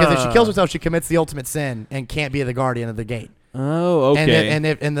kills herself, she commits the ultimate sin and can't be the guardian of the gate. Oh, okay. And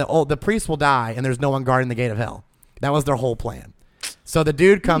the priest will die, and there's no one guarding the gate of hell. That was their whole plan. So the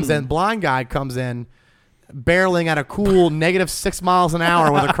dude comes in, blind guy comes in, barreling at a cool -6 miles an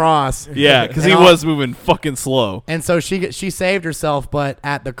hour with a cross. yeah, because And he all- was moving fucking slow. And so she saved herself, but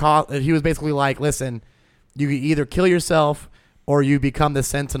at the cost, he was basically like, listen, you can either kill yourself or you become the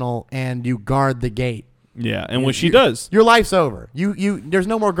sentinel and you guard the gate. Yeah, and when she does, Your life's over. There's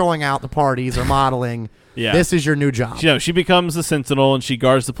no more going out to parties or modeling. yeah, This is your new job. she becomes the sentinel and she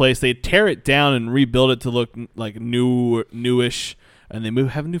guards the place. They tear it down and rebuild it to look like newish, and they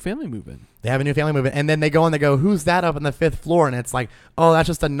have a new family move in. They have a new family movement, and then they go and they go, "Who's that up on the 5th floor?" And it's like, "Oh, that's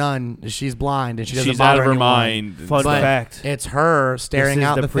just a nun. She's blind and she doesn't She's bother out of her anyone." mind. and Fun stuff. fact. It's her staring This is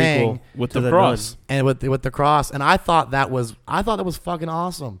out the the thing prequel with to the cross. and with the cross, and I thought that was fucking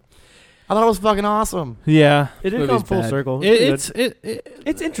awesome. I thought it was fucking awesome. Yeah, It did Movie's come full bad. circle. it's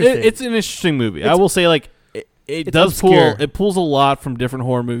interesting. It's an interesting movie. I It's- will say, like, it it's does obscure. it pulls a lot from different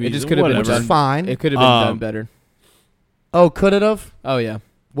horror movies. It just could have been Which whatever. is fine. It could have been done Um, better. Oh, could it have? Oh yeah,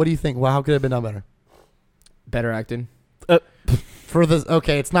 What do you think? Well, how could it have been done better? better acting.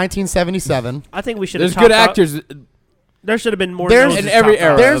 Okay, it's 1977. I think we should have There's good actors. There should have been more There's- noses in every chopped out.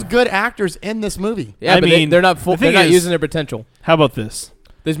 era. There's good actors in this movie. Yeah, I but mean, they're not full. the thing They're not is- using their potential. How about this?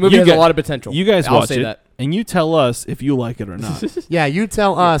 This movie You has guys- a lot of potential. You guys I'll watch say it, that. and you tell us if you like it or not. Yeah, you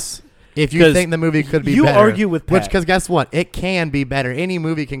tell us if you 'Cause think the movie could be you better. argue with Pat. because guess what? It can be better. Any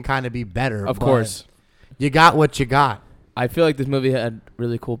movie can kind of be better. Of but course. you got what you got. I feel like this movie had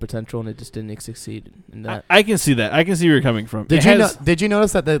really cool potential and it just didn't succeed in that. I can see that. I can see where you're coming from. Did It you has- did you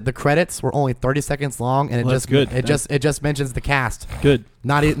notice that the credits were only 30 seconds long and it Well, that's just good. it just mentions the cast, Good.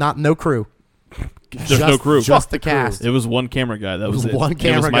 not no crew. There's no crew. Just the the crew. cast. It was one camera guy. That was it. one It was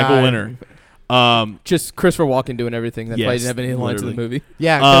camera Michael guy. Winter. Just Christopher Walken doing everything. That's why he Yes, didn't have any lines in the literally. movie.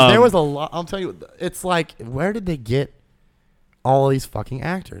 Yeah, because there Um, was a lot. I'll tell you, it's like where did they get all these fucking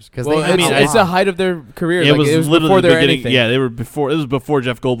actors? Because Well, they I mean, had a it's the lot. height of their career. it, Like, was literally before the they were beginning. anything. Yeah, they were before. It was before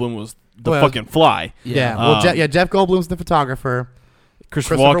Jeff Goldblum was the Well, fucking Fly. Yeah, well, Um, Jeff Goldblum's the photographer.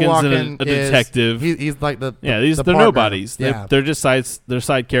 Christopher Christopher Walken's Walken a is- detective. He's like the yeah, the they're partner. nobodies. Yeah. They're just they're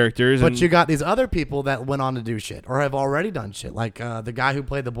side characters. But and you got these other people that went on to do shit or have already done shit, like the guy who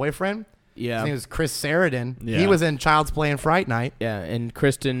played the boyfriend. His name Yeah. is Chris Sarandon. Yeah. He was in Child's Play and Fright Night. Yeah, and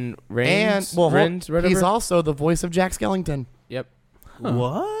Kristen And Rains. well, Rains, whatever. he's also the voice of Jack Skellington. Yep.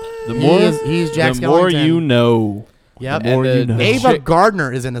 What? the more he's Jack the more Skellington. you know. Yep. The more And you know. Ava chick-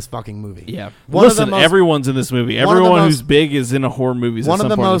 Gardner is in this fucking movie. Yeah. One Listen, of the most, everyone's in this movie. one of the Everyone most- who's big is in a horror movie. one of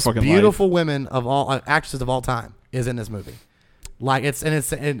the most fucking beautiful women of all actresses of all time is in this movie. Like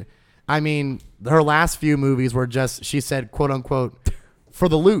and I mean, her last few movies were just, she said, quote unquote, for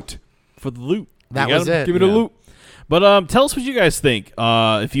the loot. For the loot. That You was gotta it. Give it a loot. But tell us what you guys think.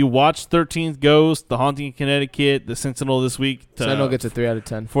 If you watched 13th Ghost, The Haunting in Connecticut, The Sentinel this week, Sentinel gets a 3 out of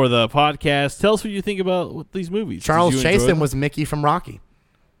 10. for the podcast. Tell us what you think about these movies. Charles Did you enjoy Chasten them? was Mickey from Rocky.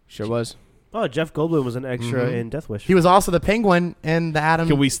 Sure was. Oh, Jeff Goldblum was an extra Mhm. in Death Wish. He was also the Penguin in the Adam.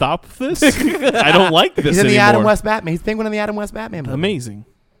 Can we stop this? I don't like this He's in the anymore. Adam West Batman. He's Penguin in the Adam West Batman movie. Amazing.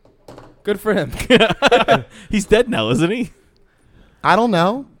 Good for him. He's dead now, isn't he? I don't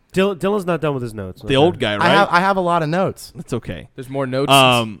know. Dylan's not done with his notes. The old guy, right? I have a lot of notes. That's okay. There's more notes.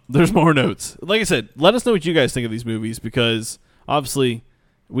 There's more notes. Like I said, let us know what you guys think of these movies because obviously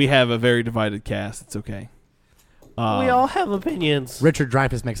we have a very divided cast. It's okay. we all have opinions. Richard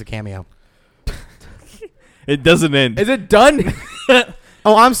Dreyfuss makes a cameo. It doesn't end. Is it done?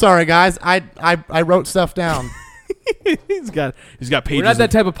 Oh, I'm sorry, guys. I wrote stuff down. he's got pages. We're not that of-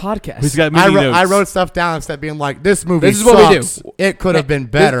 type of podcast. He's got many notes. I wrote stuff down instead of being like, this movie This is what we do. sucks. It could have been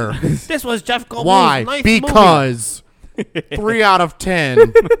better. This was Jeff Goldblum's Why? ninth movie. Because 3 out of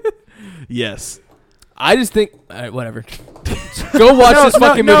 10. Yes. I just think. All right, whatever. Go watch this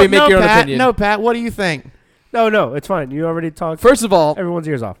fucking movie and make your own Pat, opinion. No, Pat, what do you think? No, it's fine. You already talked. First of all, Everyone's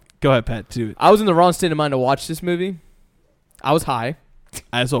ears off. Go ahead, Pat. Do it. I was in the wrong state of mind to watch this movie. I was high.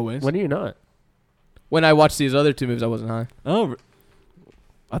 As always. When are you not? When I watched these other two movies, I wasn't high. Oh,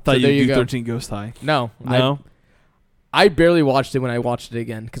 I thought So there you'd you do go. 13 Ghost High. No. No. I barely watched it when I watched it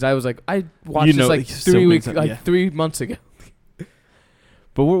again because I was like, I watched You this know, like it still 3 makes weeks, sense, like yeah. 3 months ago.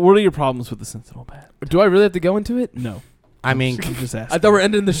 But what are your problems with the Sentinel, Pat? Do I really have to go into it? No. I mean, I'm just asking. I thought we're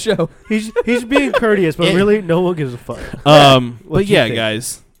ending the show. He's being courteous, but really, no one gives a fuck. But What you yeah, think?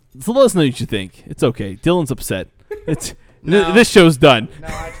 guys. So let us know what you think. It's okay. Dylan's upset. It's No. this show's done. no,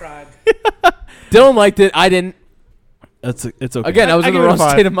 I tried. Dylan liked it. I didn't. It's okay. Again, I was I in the give it a wrong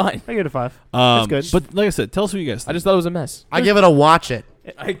 5. state of mind. I give it a 5. That's good. But like I said, tell us what you guys think. I just thought it was a mess. I give it a watch it.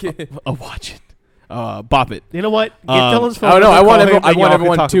 I get. watch it. Bop it. You know what? Get Um, Dylan's phone. Oh no! number, I want call him, everyone. I and want y'all can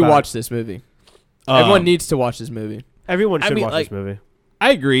everyone talk to about watch it. this movie. Everyone needs to watch this movie. Everyone I should mean, watch like- this movie. I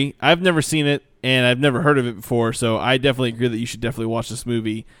agree. I've never seen it, and I've never heard of it before, so I definitely agree that you should definitely watch this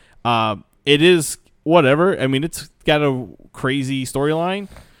movie. It is whatever. I mean, it's got a crazy storyline,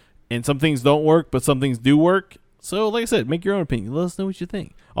 and some things don't work, but some things do work. So, like I said, make your own opinion. Let us know what you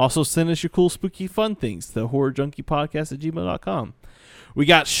think. Also, send us your cool, spooky, fun things to horrorjunkiepodcast@gmail.com. We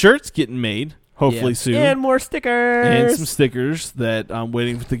got shirts getting made, hopefully Yeah. soon. And more stickers. And some stickers that I'm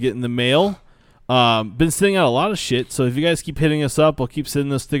waiting to get in the mail. Been sending out a lot of shit, so if you guys keep hitting us up, I'll keep sending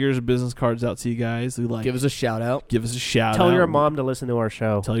those stickers and business cards out to you guys. We like Give us a shout out. give us a shout Tell out. your mom to listen to our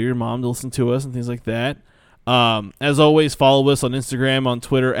show. Tell your mom to listen to us and things like that. As always, follow us on Instagram, on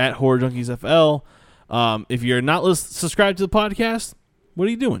Twitter at HorrorJunkiesFL. If you're not subscribed to the podcast, what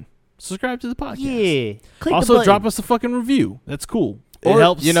are you doing? Subscribe to the podcast. Yeah. Click Also, the drop us a fucking review. That's cool. Or, it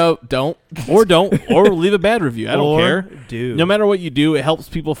helps. don't. Or don't. Or leave a bad review. I don't care. Dude. No matter what you do, it helps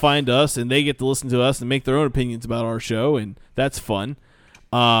people find us, and they get to listen to us and make their own opinions about our show, and that's fun.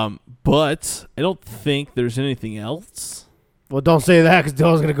 But I don't think there's anything else. Well, don't say that because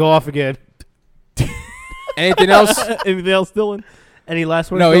Dylan's going to go off again. Anything else? Anything else, Dylan? Any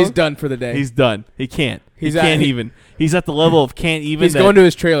last words? No, he's Dylan? done for the day. He's done. He can't. He's he at- can't even. He's at the level of can't even. He's going to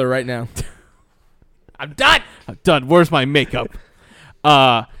his trailer right now. I'm done. I'm done. Where's my makeup?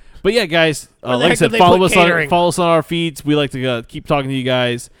 But yeah, guys. Where the Like I heck said, did they follow put us on catering? our feeds. We like to keep talking to you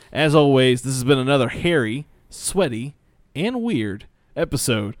guys. As always, this has been another hairy, sweaty, and weird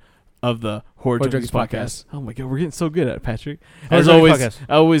episode of the Horror Horror Junkies Junkies podcast. Oh my god, we're getting so good at it, Patrick. Horror As Junkies podcast.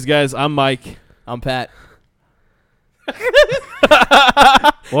 always, guys. I'm Mike. I'm Pat.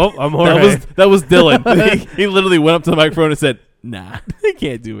 Well, I'm Jorge. That was Dylan. he literally went up to the microphone and said, "Nah, I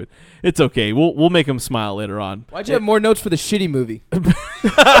can't do it. It's okay. We'll make him smile later on." Why'd you have more notes for the shitty movie?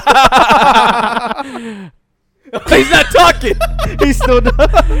 He's not talking. He's still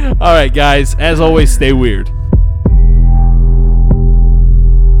done. All right, guys. As always, stay weird.